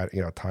 divide,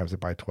 times it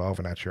by 12,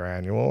 and that's your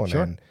annual. And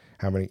then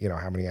how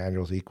many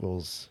annuals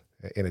equals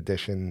in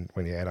addition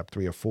when you add up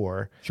 3 or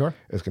 4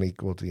 is going to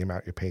equal to the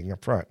amount you're paying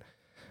up front.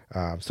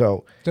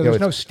 So there's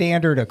no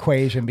standard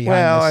equation behind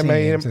the scenes.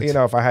 Well, I mean,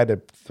 if I had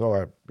to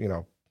throw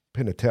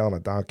pin a tail on a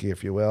donkey,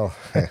 if you will.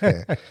 Take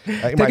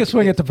a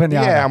swing at the pinata.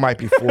 Yeah, it might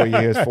be 4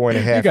 years, 4.5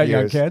 years. You got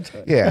young kids.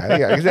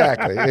 Yeah,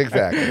 exactly.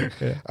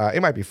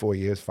 It might be 4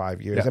 years,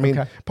 5 years.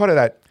 Yeah, part of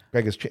that,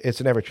 Greg,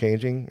 it's an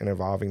ever-changing and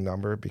evolving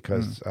number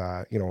because,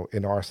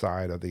 in our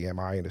side of the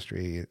MI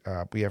industry,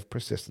 we have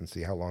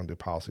persistency. How long do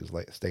policies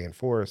stay in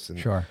force?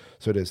 And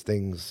so there's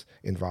things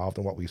involved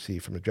in what we see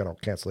from the general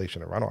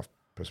cancellation and runoff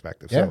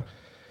perspective. Yeah. So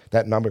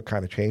that number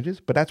kind of changes,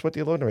 but that's what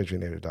the loan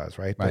originator does,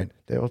 right?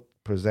 They'll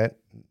present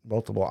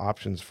multiple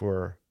options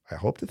for, I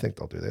hope to think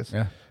they'll do this,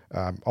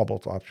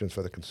 multiple options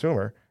for the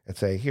consumer and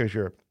say, here's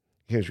your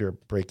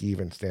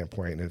break-even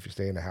standpoint. And if you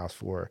stay in the house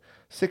for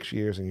 6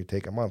 years and you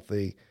take a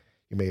monthly,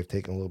 you may have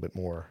taken a little bit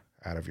more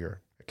out of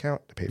your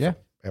account to pay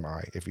for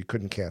MI if you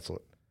couldn't cancel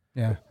it.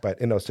 Yeah.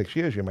 But in those 6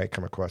 years, you might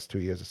come across 2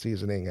 years of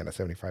seasoning and a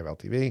 75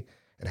 LTV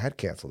and had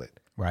canceled it.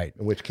 Right.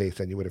 In which case,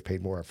 then you would have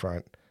paid more up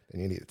front than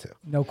you needed to.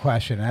 No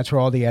question. That's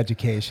where all the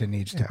education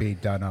needs to be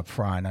done up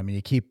front. I mean,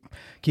 you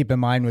keep in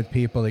mind with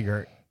people that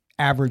your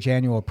average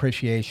annual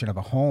appreciation of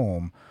a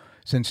home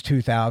since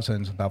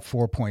 2000 is about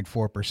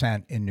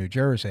 4.4% in New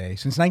Jersey.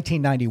 Since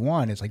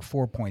 1991, it's like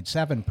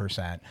 4.7%.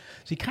 So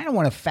you kind of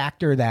want to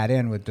factor that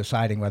in with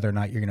deciding whether or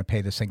not you're going to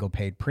pay the single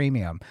paid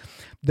premium.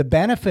 The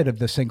benefit of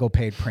the single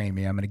paid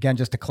premium, and again,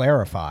 just to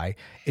clarify,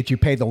 if you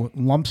pay the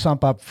lump sum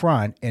up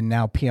front and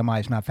now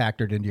PMI is not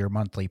factored into your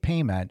monthly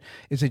payment,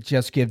 is it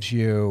just gives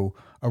you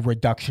a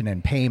reduction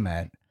in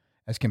payment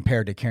as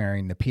compared to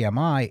carrying the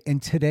PMI. In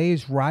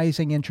today's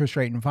rising interest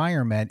rate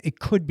environment, it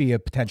could be a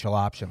potential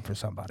option for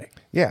somebody.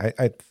 Yeah,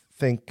 I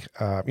think,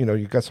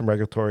 you've got some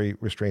regulatory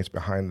restraints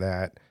behind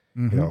that,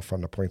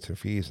 from the points and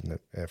fees. And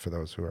for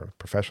those who are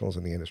professionals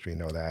in the industry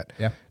know that,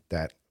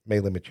 that may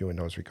limit you in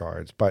those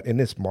regards. But in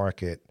this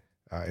market,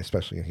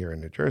 especially here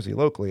in New Jersey,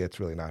 locally, it's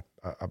really not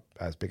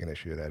as big an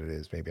issue that it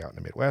is maybe out in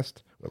the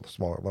Midwest with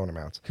smaller loan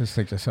amounts. Because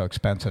things are so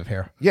expensive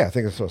here. Yeah,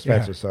 things are so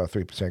expensive, so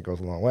 3% goes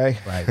a long way.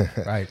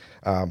 Right.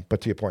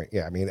 But to your point,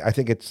 I mean, I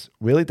think it's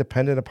really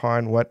dependent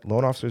upon what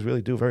loan officers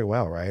really do very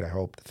well, right? I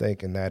hope to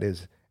think, and that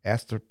is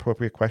ask the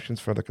appropriate questions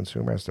for the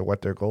consumer as to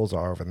what their goals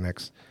are over the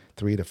next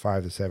 3 to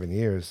 5 to 7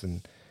 years,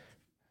 and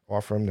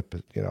offer them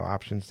the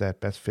options that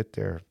best fit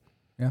their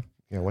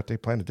what they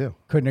plan to do.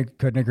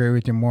 Couldn't agree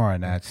with you more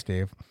on that,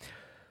 Steve.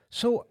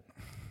 So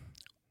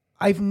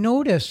I've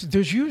noticed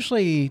there's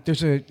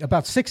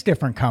about 6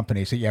 different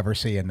companies that you ever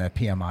see in the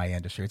PMI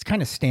industry. It's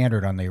kind of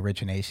standard on the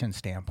origination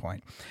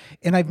standpoint.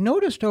 And I've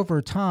noticed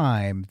over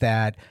time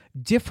that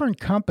different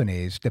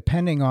companies,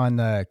 depending on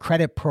the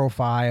credit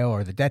profile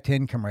or the debt to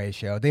income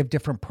ratio, they have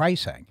different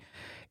pricing.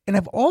 And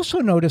I've also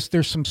noticed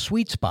there's some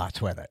sweet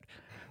spots with it,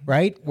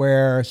 right?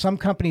 Where some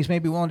companies may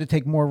be willing to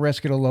take more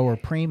risk at a lower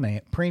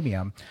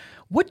premium.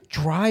 What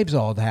drives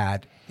all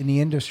that in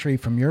the industry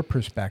from your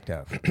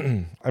perspective?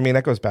 I mean,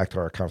 that goes back to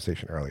our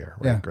conversation earlier,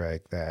 right,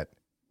 Greg, that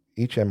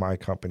each MI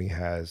company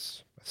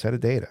has a set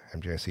of data.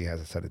 MJSE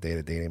has a set of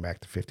data dating back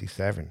to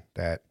 57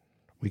 that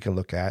we can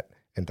look at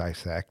and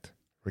dissect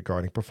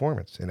regarding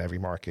performance in every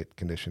market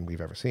condition we've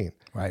ever seen.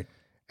 Right.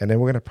 And then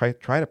we're going to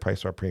try to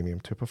price our premium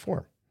to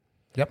perform.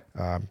 Yep.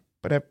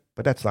 But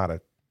that's not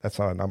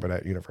a number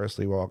that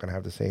universally we're all going to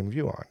have the same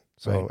view on.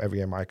 So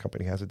every MI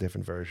company has a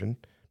different version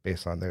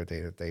based on their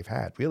data they've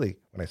had. Really,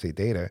 when I say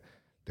data,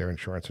 their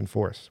insurance in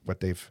force, what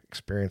they've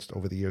experienced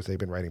over the years they've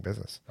been writing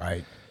business.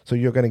 Right. So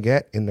you're going to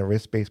get in the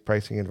risk-based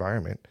pricing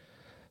environment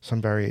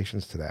some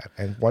variations to that.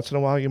 And once in a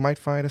while, you might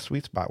find a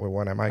sweet spot where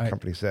one of my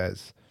company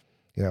says,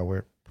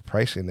 we're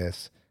pricing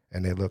this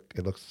and it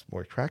looks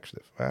more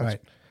attractive. Well,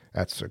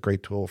 that's a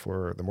great tool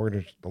for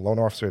the loan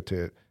officer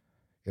to,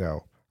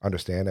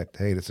 understand that,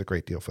 hey, this is a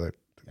great deal for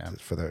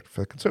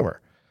the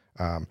consumer.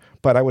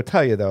 But I would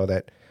tell you though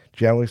that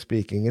generally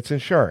speaking, it's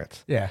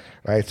insurance. Yeah.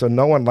 Right. So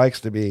no one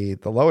likes to be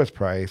the lowest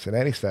price in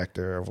any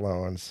sector of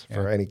loans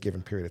for any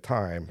given period of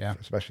time,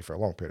 especially for a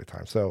long period of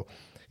time. So,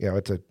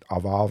 it's an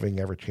evolving,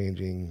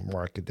 ever-changing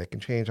market that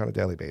can change on a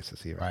daily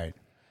basis even. Right.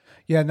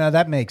 Yeah, no,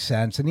 that makes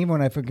sense. And even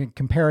when I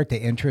compare it to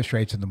interest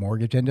rates in the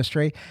mortgage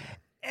industry,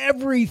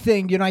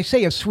 everything, I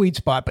say a sweet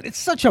spot, but it's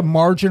such a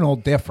marginal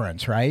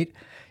difference, right?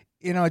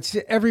 It's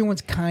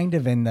everyone's kind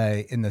of in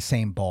the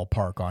same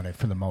ballpark on it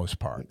for the most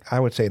part.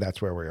 I would say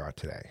that's where we are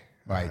today,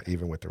 right?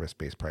 Even with the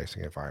risk-based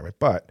pricing environment.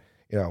 But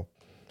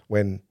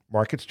when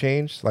markets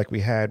change, like we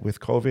had with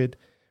COVID,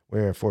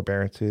 where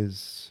forbearance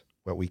is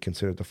what we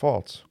consider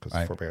defaults,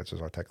 because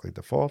forbearances are technically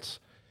defaults,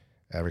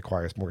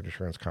 requires mortgage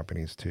insurance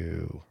companies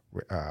to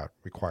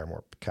require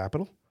more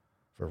capital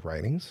for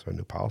writings or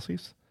new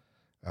policies.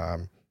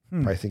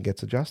 Pricing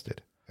gets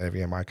adjusted.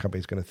 Every MI company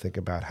is going to think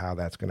about how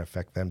that's going to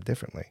affect them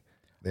differently.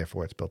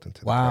 Therefore, it's built into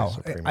the price.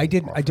 Wow, I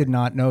did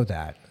not know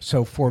that.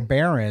 So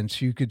forbearance,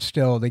 they could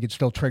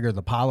still trigger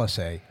the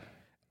policy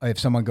if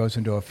someone goes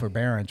into a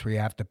forbearance where you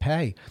have to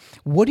pay.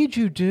 What did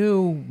you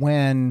do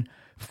when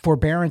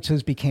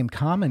forbearances became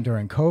common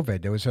during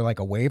COVID? Was there like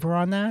a waiver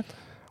on that?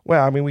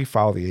 Well, I mean, we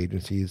follow the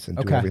agencies and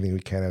do everything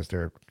we can as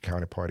their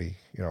counterparty,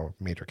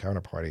 major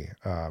counterparty,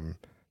 to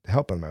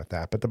help them with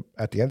that. But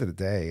at the end of the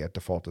day, a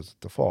default is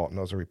default, and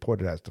those are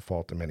reported as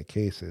default in many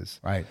cases.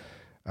 Right.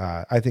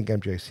 I think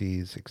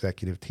MJC's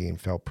executive team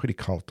felt pretty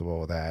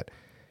comfortable that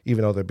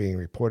even though they're being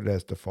reported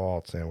as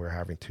defaults and we're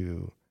having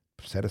to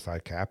set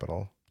aside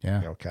capital,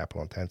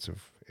 capital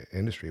intensive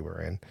industry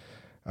we're in,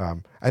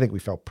 I think we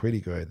felt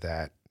pretty good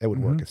that it would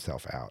work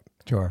itself out.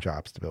 Sure.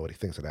 Job stability,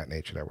 things of that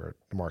nature, that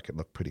the market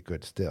looked pretty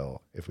good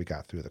still if we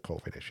got through the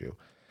COVID issue.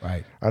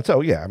 Right.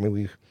 So yeah, I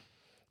mean,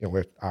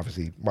 we're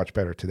obviously much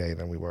better today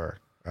than we were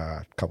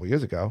a couple of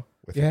years ago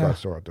with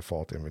regards to our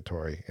default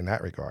inventory in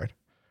that regard.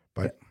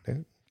 But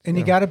and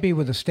you got to be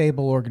with a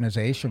stable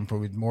organization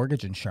with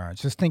mortgage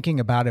insurance. Just thinking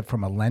about it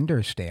from a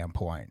lender's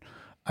standpoint.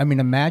 I mean,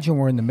 imagine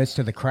we're in the midst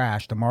of the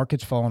crash. The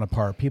market's falling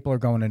apart. People are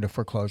going into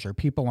foreclosure.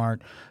 People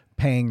aren't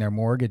paying their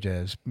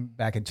mortgages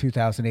back in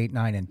 2008,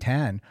 9, and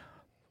 10.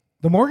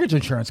 The mortgage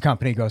insurance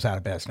company goes out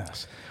of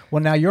business.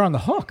 Well, now you're on the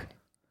hook.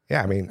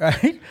 Yeah, I mean,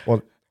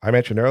 well, I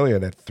mentioned earlier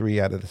that 3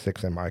 out of the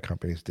 6 MI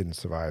companies didn't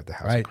survive the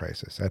housing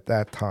crisis. At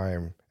that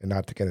time, and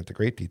not to get into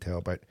great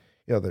detail, but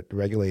the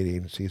regulated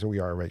agencies, or we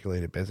are a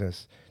regulated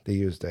business, they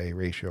used a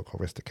ratio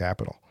called risk to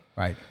capital.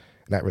 Right.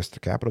 And that risk to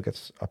capital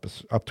gets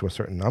up to a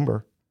certain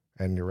number,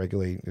 and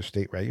your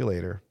state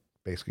regulator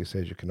basically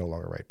says you can no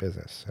longer write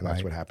business. And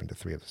that's what happened to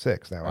 3 of the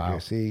 6. Now,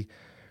 RBC,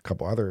 a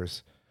couple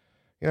others,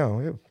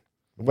 it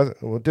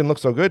didn't look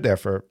so good there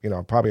for,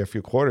 probably a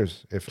few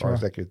quarters if our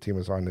executive team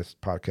was on this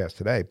podcast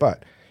today.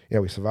 But,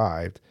 we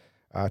survived.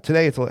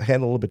 Today, it's handled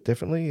a little bit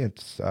differently.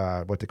 It's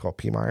what they call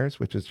PMIERs,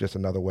 which is just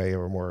another way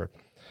or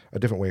a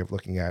different way of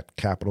looking at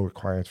capital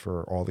requirements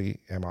for all the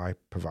MI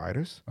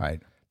providers.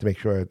 Right. To make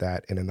sure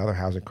that in another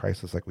housing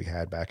crisis like we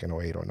had back in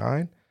 08,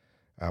 09,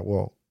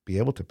 we'll be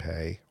able to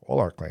pay all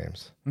our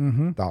claims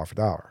dollar for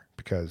dollar,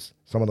 because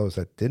some of those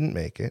that didn't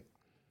make it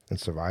and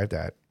survived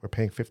that were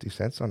paying 50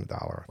 cents on the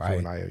dollar through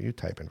an IOU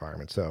type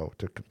environment. So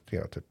to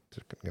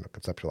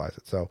conceptualize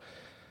it. So,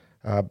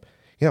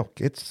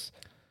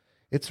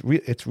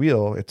 it's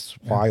real. It's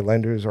why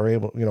lenders are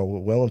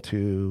willing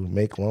to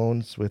make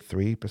loans with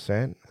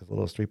 3%, as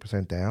little as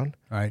 3% down.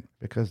 Right.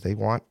 Because they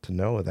want to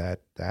know that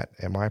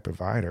MI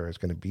provider is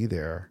going to be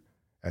there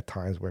at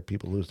times where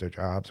people lose their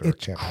jobs or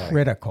can't pay. It's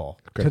critical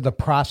to the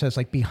process,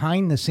 like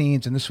behind the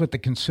scenes, and this is what the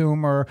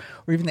consumer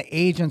or even the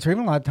agents or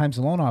even a lot of times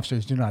the loan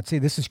officers do not see.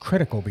 This is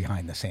critical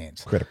behind the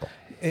scenes. Critical.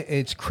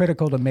 It's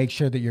critical to make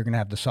sure that you're going to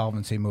have the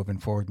solvency moving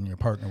forward and you're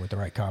partner with the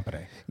right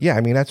company. Yeah,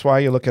 I mean, that's why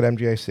you look at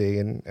MGIC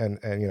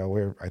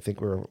and I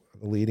think we're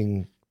the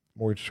leading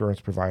mortgage insurance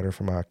provider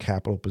from a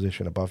capital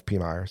position above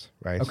PMIERs,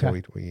 right? Okay. So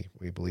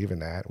we believe in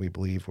that. We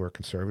believe we're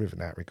conservative in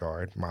that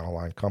regard.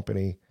 Monoline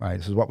company. Right.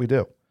 This is what we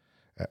do.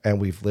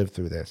 And we've lived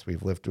through this.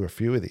 We've lived through a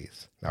few of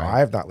these. Now, I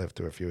have not lived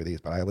through a few of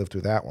these, but I lived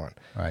through that one.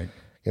 Right.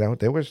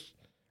 There was,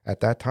 at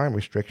that time,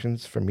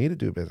 restrictions for me to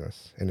do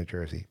business in New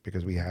Jersey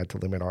because we had to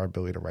limit our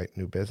ability to write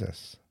new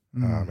business.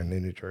 And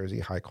in New Jersey,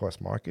 high-cost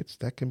markets,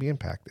 that can be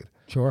impacted.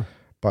 Sure.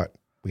 But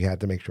we had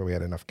to make sure we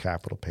had enough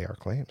capital to pay our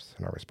claims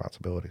and our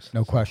responsibilities.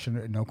 No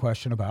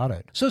question about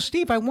it. So,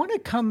 Steve, I want to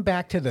come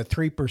back to the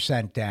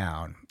 3%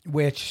 down,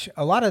 which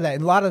a lot of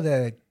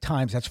the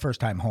times that's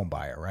first-time home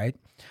buyer, right?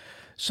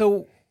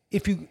 So,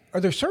 are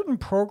there certain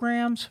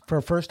programs for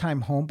a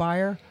first-time home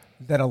buyer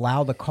that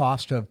allow the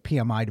cost of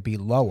PMI to be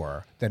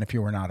lower than if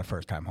you were not a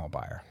first-time home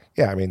buyer?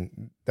 Yeah, I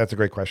mean, that's a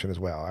great question as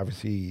well.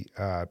 Obviously,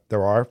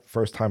 there are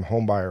first-time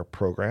homebuyer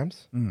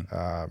programs.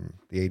 The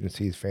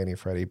agencies, Fannie and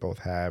Freddie, both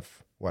have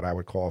what I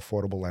would call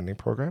affordable lending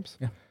programs.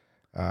 Yeah.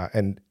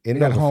 And in They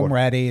got those Home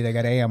Ready, they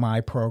got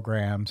AMI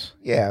programs.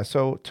 Yeah,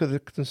 so to the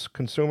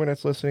consumer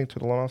that's listening, to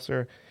the loan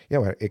officer,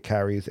 it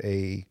carries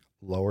a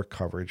lower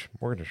coverage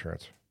mortgage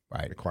insurance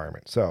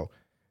requirement. So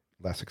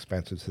less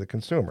expensive to the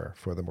consumer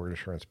for the mortgage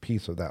insurance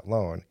piece of that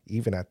loan,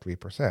 even at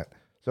 3%.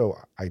 So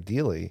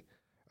ideally,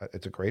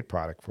 it's a great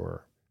product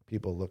for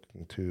people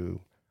looking to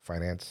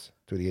finance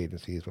through the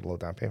agencies with a low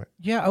down payment.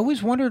 Yeah, I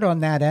always wondered on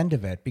that end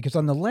of it, because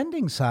on the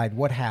lending side,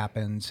 what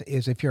happens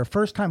is if you're a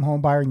first-time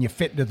home buyer and you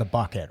fit into the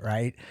bucket,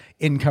 right?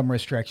 Income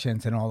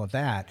restrictions and all of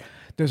that,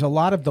 there's a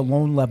lot of the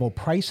loan level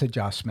price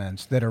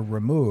adjustments that are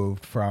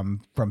removed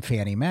from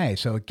Fannie Mae.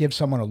 So it gives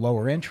someone a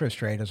lower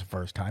interest rate as a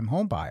first-time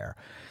home buyer.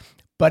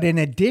 But in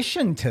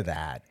addition to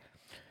that,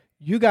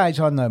 you guys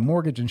on the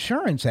mortgage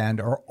insurance end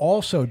are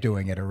also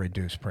doing it at a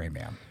reduced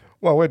premium.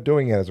 Well, we're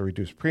doing it as a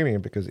reduced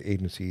premium because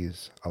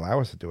agencies allow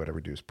us to do it at a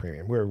reduced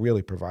premium. We're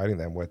really providing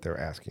them what they're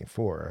asking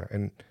for.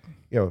 And,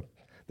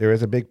 there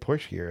is a big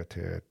push here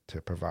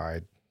to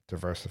provide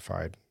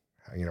diversified,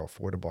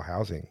 affordable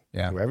housing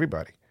to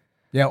everybody.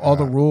 Yeah, all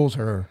the rules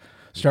are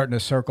starting to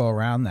circle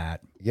around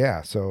that.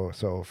 Yeah, so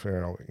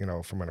for,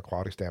 from an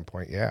equality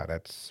standpoint,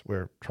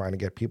 we're trying to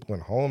get people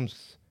in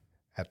homes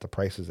at the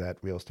prices that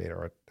real estate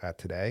are at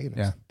today. And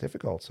it's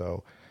difficult.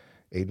 So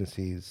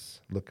agencies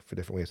look for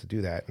different ways to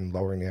do that, and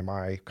lowering the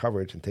MI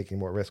coverage and taking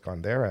more risk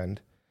on their end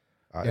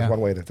is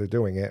one way that they're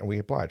doing it, and we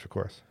oblige, of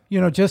course.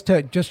 Just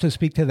to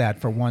speak to that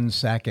for 1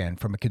 second,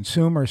 from a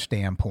consumer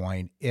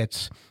standpoint,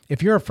 it's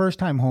if you're a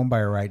first-time home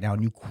buyer right now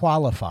and you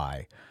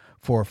qualify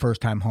for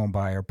first-time home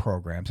buyer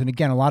programs, and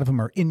again, a lot of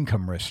them are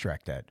income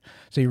restricted,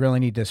 so you really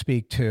need to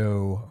speak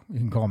to, you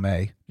can call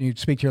me, you need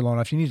to speak to your loan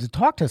officer, you need to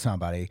talk to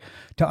somebody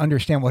to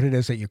understand what it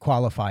is that you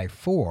qualify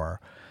for.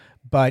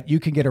 But you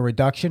can get a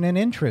reduction in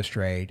interest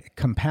rate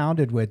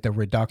compounded with the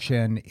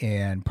reduction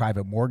in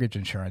private mortgage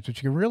insurance,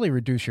 which can really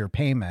reduce your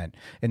payment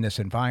in this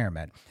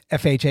environment.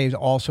 FHA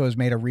also has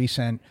made a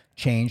recent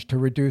change to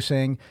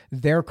reducing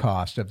their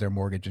cost of their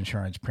mortgage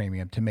insurance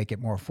premium to make it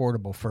more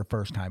affordable for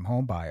first-time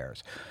home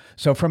buyers.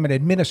 So from an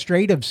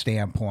administrative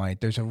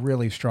standpoint, there's a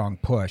really strong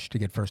push to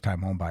get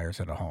first-time home buyers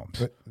into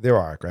homes. There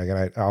are, Greg,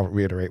 and I'll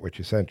reiterate what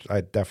you said.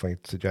 I definitely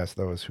suggest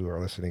those who are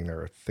listening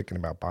or thinking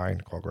about buying,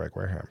 call Greg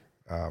Wareham.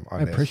 I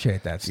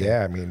appreciate that, Steve.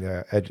 Yeah, I mean,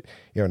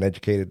 an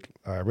educated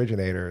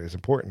originator is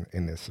important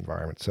in this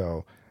environment.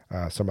 So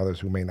some others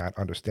who may not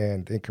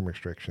understand income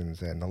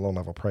restrictions and the loan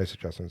level price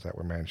adjustments that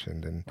were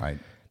mentioned, and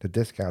the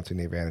discounts and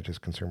the advantages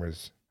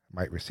consumers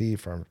might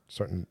receive from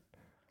certain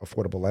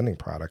affordable lending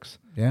products.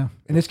 Yeah,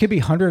 and this could be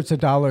hundreds of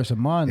dollars a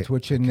month,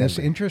 which in this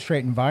interest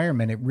rate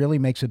environment, it really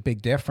makes a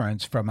big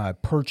difference from a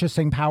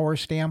purchasing power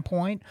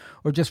standpoint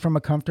or just from a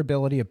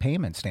comfortability of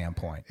payment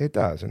standpoint. It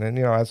does. And then,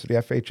 as for the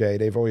FHA,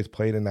 they've always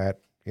played in that,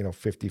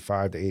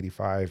 55 to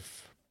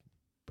 85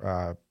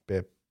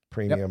 bip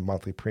premium,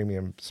 monthly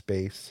premium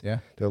space. Yeah.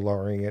 They're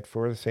lowering it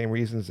for the same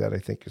reasons that I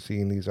think you're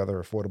seeing these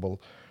other affordable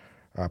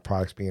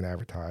products being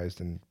advertised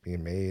and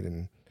being made,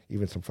 and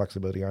even some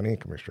flexibility on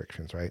income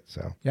restrictions, right?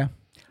 So yeah.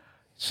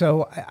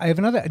 So I have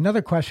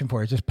another question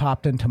for you. It just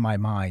popped into my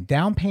mind.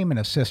 Down payment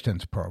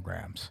assistance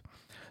programs.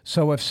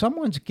 So if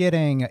someone's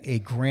getting a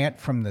grant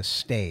from the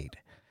state,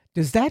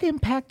 does that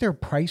impact their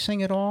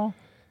pricing at all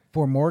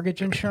for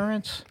mortgage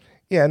insurance?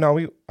 Yeah, no,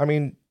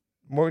 the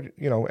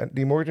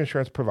mortgage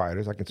insurance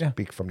providers, I can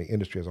speak from the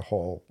industry as a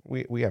whole,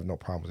 we have no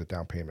problems with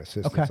down payment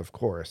assistance, of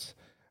course.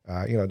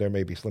 There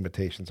may be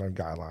limitations on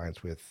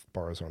guidelines with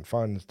borrower's own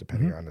funds,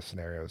 depending on the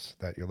scenarios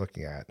that you're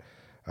looking at.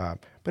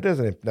 But it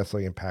doesn't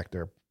necessarily impact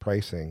their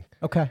pricing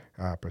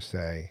per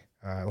se.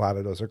 A lot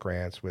of those are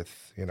grants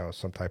with,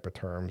 some type of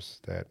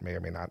terms that may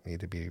or may not need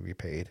to be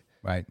repaid.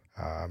 Right.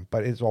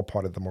 But it's all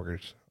part of the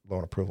mortgage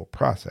loan approval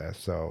process.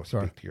 So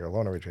speak to your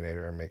loan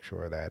originator and make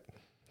sure that,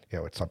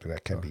 it's something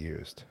that can be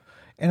used.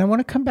 And I want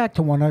to come back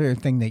to one other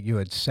thing that you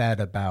had said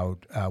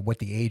about what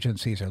the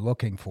agencies are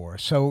looking for.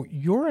 So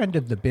your end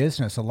of the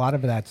business, a lot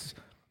of that's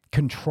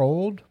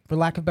controlled, for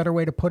lack of a better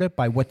way to put it,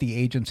 by what the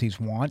agencies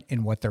want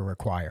and what they're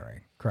requiring,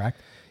 correct?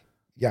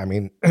 Yeah, I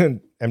mean,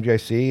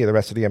 MGIC, the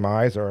rest of the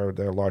MIs are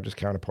their largest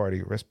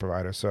counterparty risk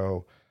provider.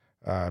 So,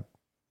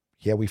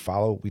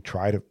 we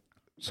try to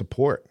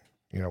support,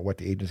 what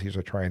the agencies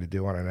are trying to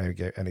do on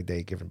any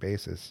day given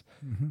basis.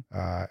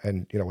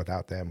 And,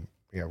 without them,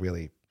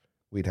 really,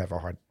 we'd have a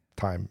hard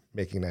time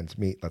making ends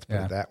meet, let's put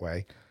it that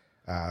way,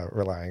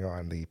 relying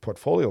on the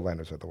portfolio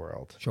lenders of the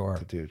world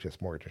to do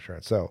just mortgage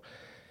insurance. So,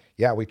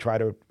 we try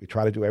to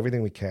do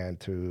everything we can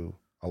to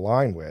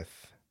align with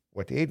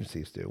what the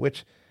agencies do,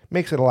 which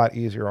makes it a lot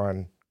easier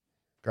on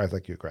guys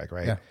like you, Greg,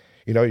 right? Yeah.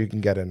 You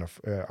can get a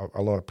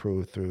loan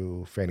approved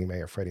through Fannie Mae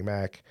or Freddie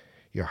Mac.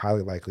 You're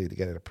highly likely to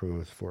get it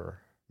approved for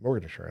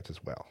mortgage insurance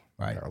as well,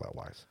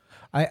 parallel-wise.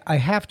 I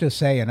have to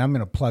say, and I'm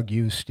going to plug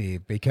you,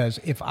 Steve, because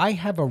if I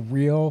have a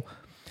real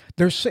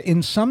There's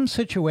in some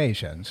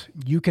situations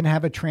you can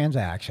have a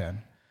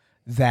transaction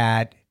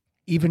that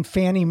even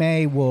Fannie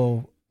Mae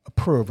will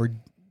approve or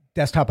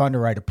desktop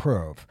underwrite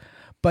approve,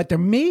 but there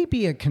may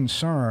be a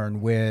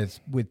concern with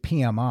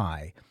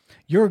PMI.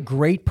 You're a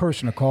great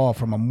person to call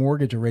from a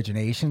mortgage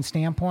origination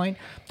standpoint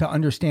to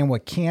understand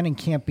what can and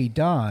can't be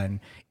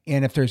done,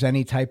 and if there's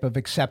any type of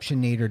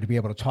exception needed to be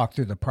able to talk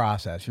through the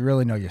process. You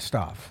really know your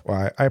stuff.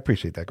 Well, I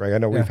appreciate that, Greg. I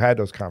know we've had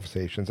those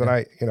conversations, and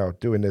I,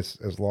 doing this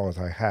as long as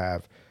I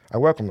have, I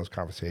welcome those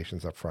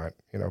conversations up front,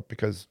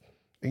 because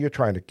you're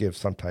trying to give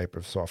some type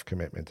of soft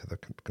commitment to the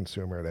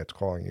consumer that's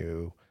calling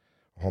you,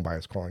 home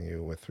buyer's calling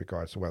you with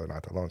regards to whether or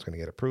not the loan's going to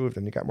get approved,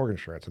 and you got mortgage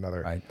insurance,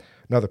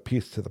 another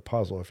piece to the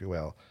puzzle, if you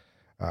will.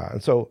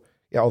 And so,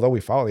 although we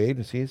follow the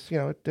agencies,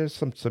 there's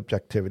some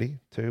subjectivity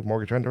to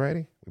mortgage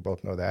underwriting. We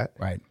both know that.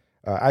 Right.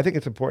 I think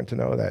it's important to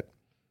know that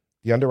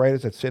the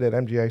underwriters that sit at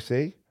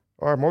MGIC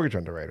are mortgage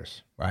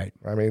underwriters. Right.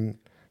 I mean,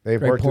 they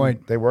worked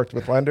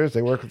with lenders,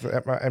 they work with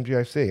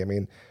MGIC. I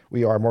mean,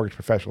 we are mortgage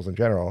professionals in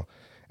general,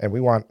 and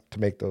we want to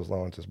make those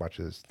loans as much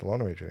as the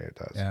loan originator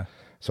does. Yeah.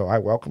 So I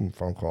welcome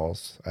phone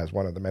calls as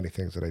one of the many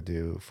things that I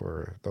do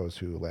for those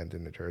who lend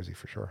in New Jersey,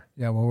 for sure.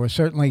 Yeah, well, we're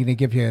certainly going to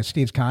give you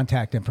Steve's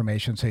contact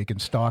information so you can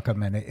stalk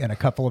him in a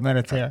couple of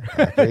minutes here.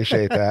 I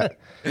appreciate that.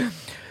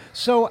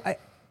 So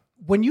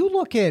when you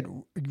look at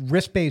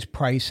risk-based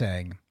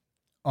pricing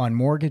on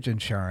mortgage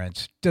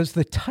insurance, does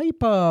the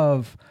type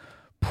of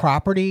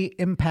property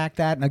impact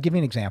that? And I'll give you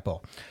an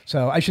example.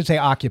 So I should say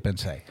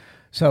occupancy.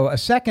 So a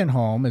second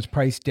home is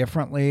priced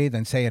differently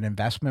than, say, an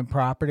investment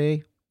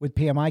property with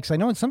PMI? Because I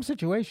know in some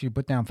situations you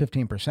put down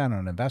 15% on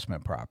an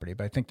investment property,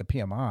 but I think the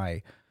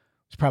PMI,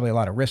 there's probably a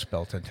lot of risk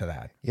built into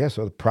that. Yeah,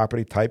 so the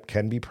property type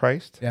can be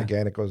priced. Yeah.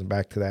 Again, it goes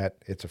back to that.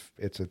 It's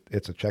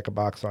a check a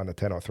box on the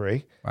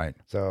 1003. Right.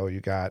 So you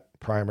got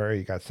primary,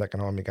 you got second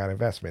home, you got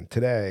investment.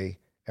 Today,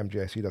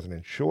 MGIC doesn't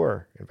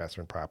insure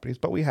investment properties,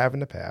 but we have in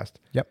the past.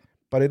 Yep.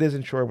 But it is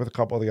insured with a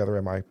couple of the other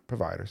MI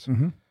providers.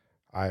 Mm-hmm.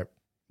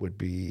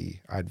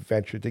 I'd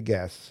venture to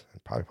guess,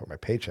 and probably put my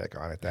paycheck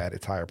on it, that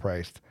it's higher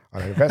priced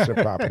on an investment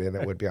property than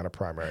it would be on a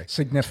primary.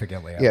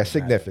 Significantly. Yeah,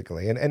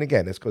 significantly. And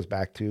again, this goes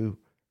back to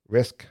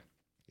risk,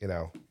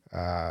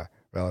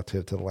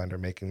 relative to the lender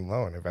making the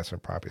loan.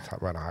 Investment properties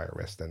run a higher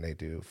risk than they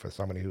do for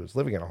somebody who's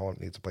living in a home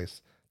that needs a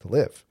place to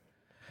live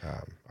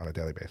on a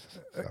daily basis.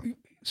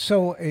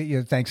 So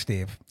thanks,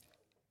 Steve.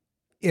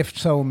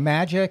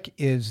 Magic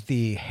is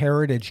the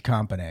heritage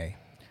company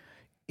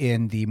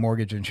in the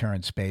mortgage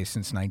insurance space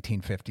since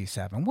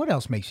 1957. What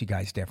else makes you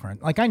guys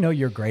different? Like, I know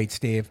you're great,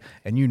 Steve,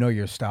 and you know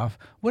your stuff.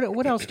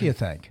 What else do you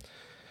think?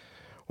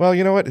 Well,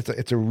 you know what?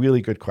 It's a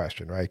really good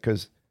question, right?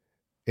 Because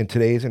in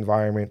today's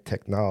environment,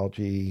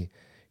 technology,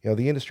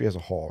 the industry as a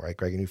whole, right,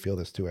 Greg, and you feel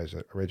this too as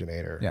an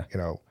originator,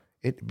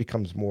 it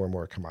becomes more and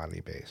more commodity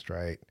based,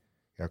 right?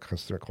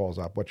 Customer calls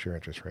up, what's your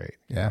interest rate?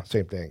 Yeah.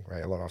 Same thing,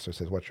 right? A loan officer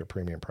says, what's your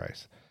premium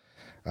price?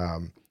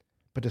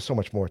 But there's so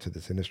much more to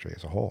this industry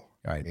as a whole.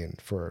 Right. I mean,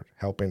 for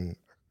helping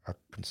a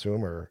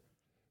consumer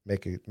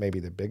make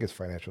maybe the biggest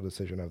financial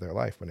decision of their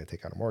life when they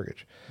take out a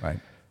mortgage. Right.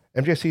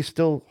 MGIC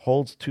still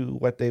holds to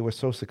what they were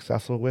so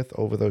successful with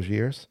over those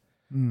years.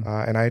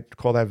 And I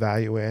call that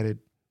value-added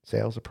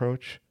sales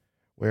approach,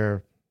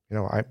 where,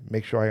 I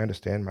make sure I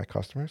understand my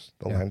customers,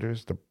 the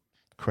lenders, the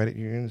credit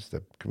unions,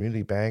 the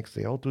community banks.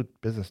 They all do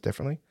business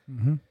differently.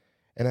 Mm-hmm.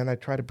 And then I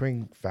try to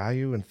bring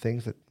value and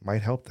things that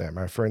might help them.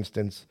 For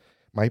instance,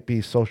 might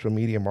be social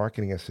media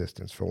marketing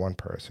assistance for one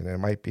person. And it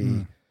might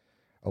be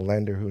a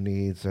lender who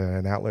needs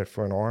an outlet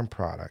for an ARM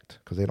product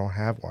because they don't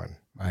have one.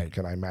 Right.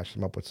 Can I match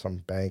them up with some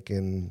bank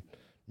in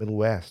Middle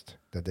West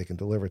that they can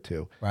deliver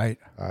to? Right.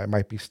 It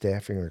might be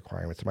staffing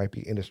requirements. It might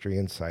be industry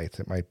insights.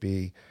 It might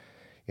be,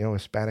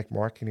 Hispanic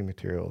marketing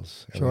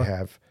materials. And Sure. we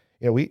have,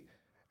 we,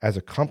 as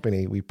a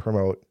company, we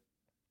promote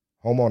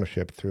home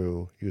ownership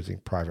through using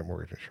private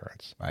mortgage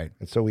insurance. Right.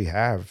 And so we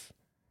have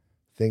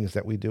things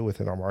that we do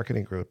within our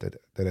marketing group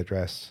that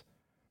address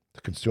the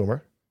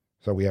consumer.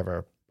 So we have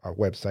our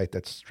website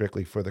that's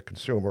strictly for the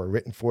consumer,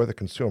 written for the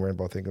consumer in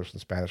both English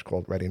and Spanish,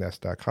 called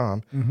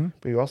readiness.com. Mm-hmm.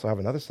 But we also have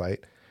another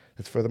site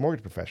that's for the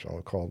mortgage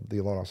professional called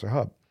the Loan Officer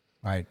Hub.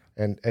 Right.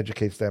 And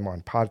educates them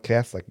on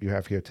podcasts like you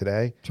have here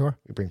today. Sure.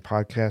 We bring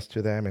podcasts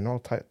to them and all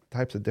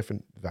types of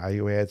different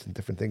value adds and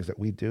different things that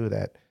we do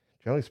that,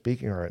 generally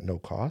speaking, are at no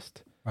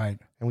cost. Right.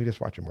 And we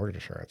just want your mortgage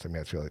insurance. I mean,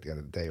 that's really at the end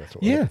of the day, that's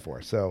what we're looking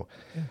for. So,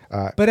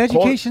 but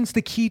education's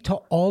the key to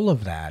all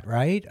of that,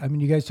 right? I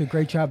mean, you guys do a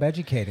great job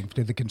educating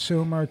to the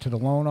consumer, to the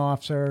loan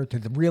officer, to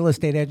the real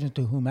estate agent,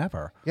 to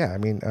whomever. Yeah. I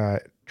mean,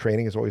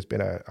 training has always been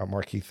a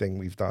marquee thing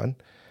we've done,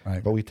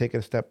 right? But we take it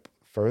a step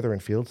further in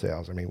field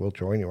sales. I mean, we'll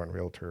join you on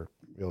realtor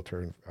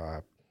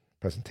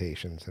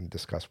presentations and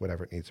discuss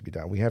whatever it needs to be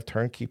done. We have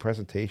turnkey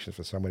presentations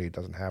for somebody who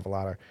doesn't have a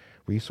lot of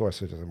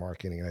resources in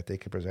marketing, and that they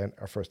can present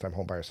our first-time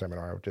homebuyer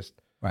seminar just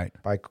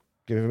by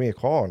giving me a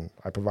call, and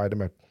I provide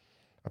them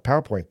a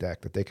PowerPoint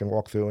deck that they can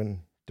walk through and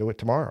do it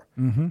tomorrow.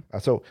 Mm-hmm.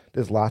 So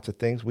there's lots of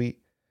things we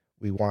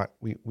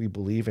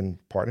believe in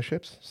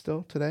partnerships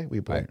still today. We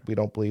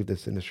don't believe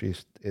this industry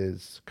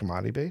is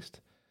commodity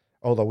based,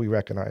 although we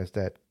recognize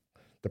that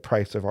the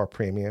price of our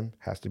premium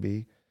has to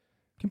be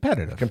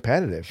competitive.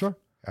 Sure.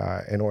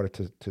 In order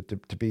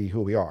to be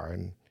who we are.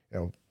 And,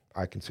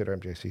 I consider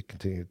MGIC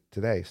continue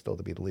today still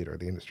to be the leader of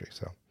the industry.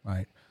 So,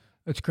 right.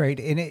 That's great.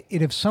 And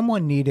if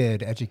someone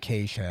needed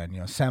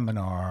education,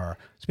 seminar,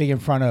 speak in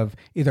front of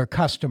either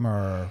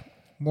customer,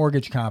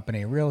 mortgage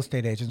company, real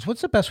estate agents,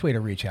 what's the best way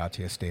to reach out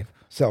to you, Steve?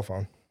 Cell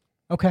phone.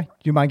 Okay. Do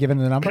you mind giving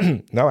the number?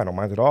 No, I don't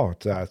mind at all.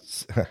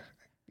 It's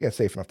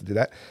safe enough to do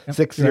that.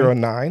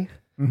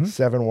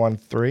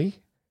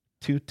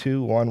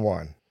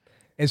 609-713-2211.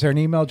 Is there an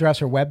email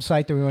address or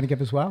website that we want to give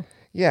as well?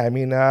 Yeah, I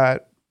mean, my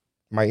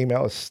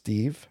email is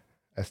Steve,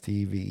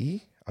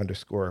 STEVE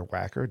 _Wacker,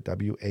 WACKER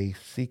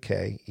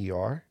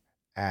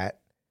at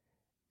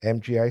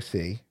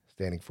MGIC,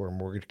 standing for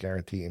Mortgage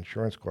Guarantee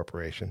Insurance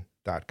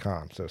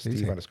Corporation.com. So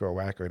Steve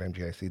 _Wacker at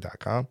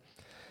MGIC.com.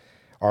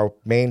 Our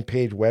main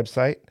page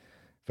website,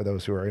 for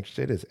those who are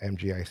interested, is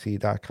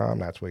MGIC.com.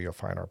 That's where you'll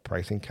find our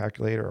pricing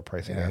calculator or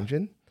pricing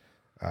engine.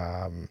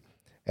 And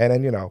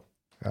then,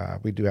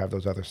 we do have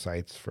those other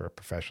sites for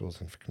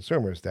professionals and for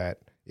consumers that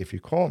if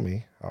you call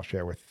me, I'll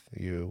share with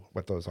you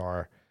what those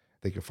are. I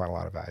think you'll find a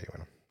lot of value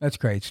in them. That's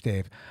great,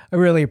 Steve. I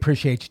really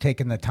appreciate you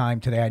taking the time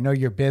today. I know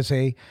you're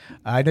busy.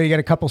 I know you got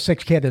a couple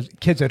 6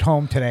 kids at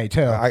home today,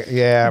 too.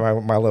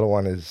 My little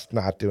one is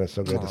not doing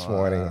so good this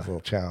morning. It's a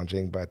little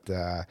challenging, but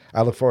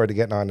I look forward to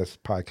getting on this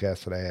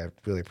podcast today. I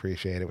really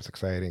appreciate it. It was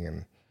exciting,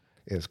 and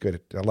it's good.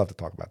 I love to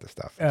talk about this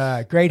stuff.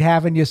 Great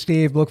having you,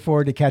 Steve. Look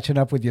forward to catching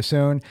up with you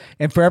soon.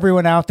 And for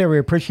everyone out there, we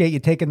appreciate you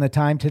taking the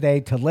time today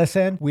to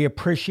listen. We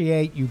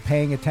appreciate you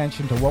paying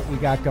attention to what we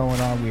got going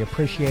on. We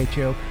appreciate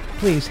you.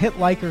 Please hit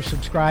like or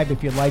subscribe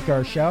if you like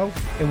our show,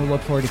 and we'll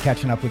look forward to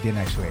catching up with you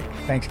next week.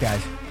 Thanks, guys.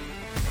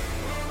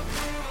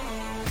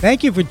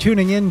 Thank you for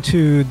tuning in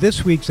to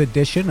this week's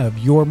edition of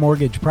Your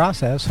Mortgage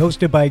Process,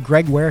 hosted by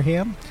Greg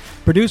Wareham,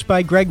 produced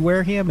by Greg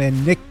Wareham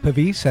and Nick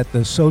Pavis at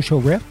The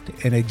Social Rift,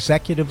 and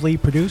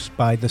executively produced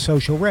by The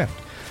Social Rift.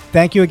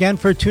 Thank you again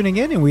for tuning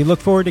in, and we look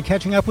forward to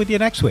catching up with you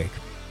next week.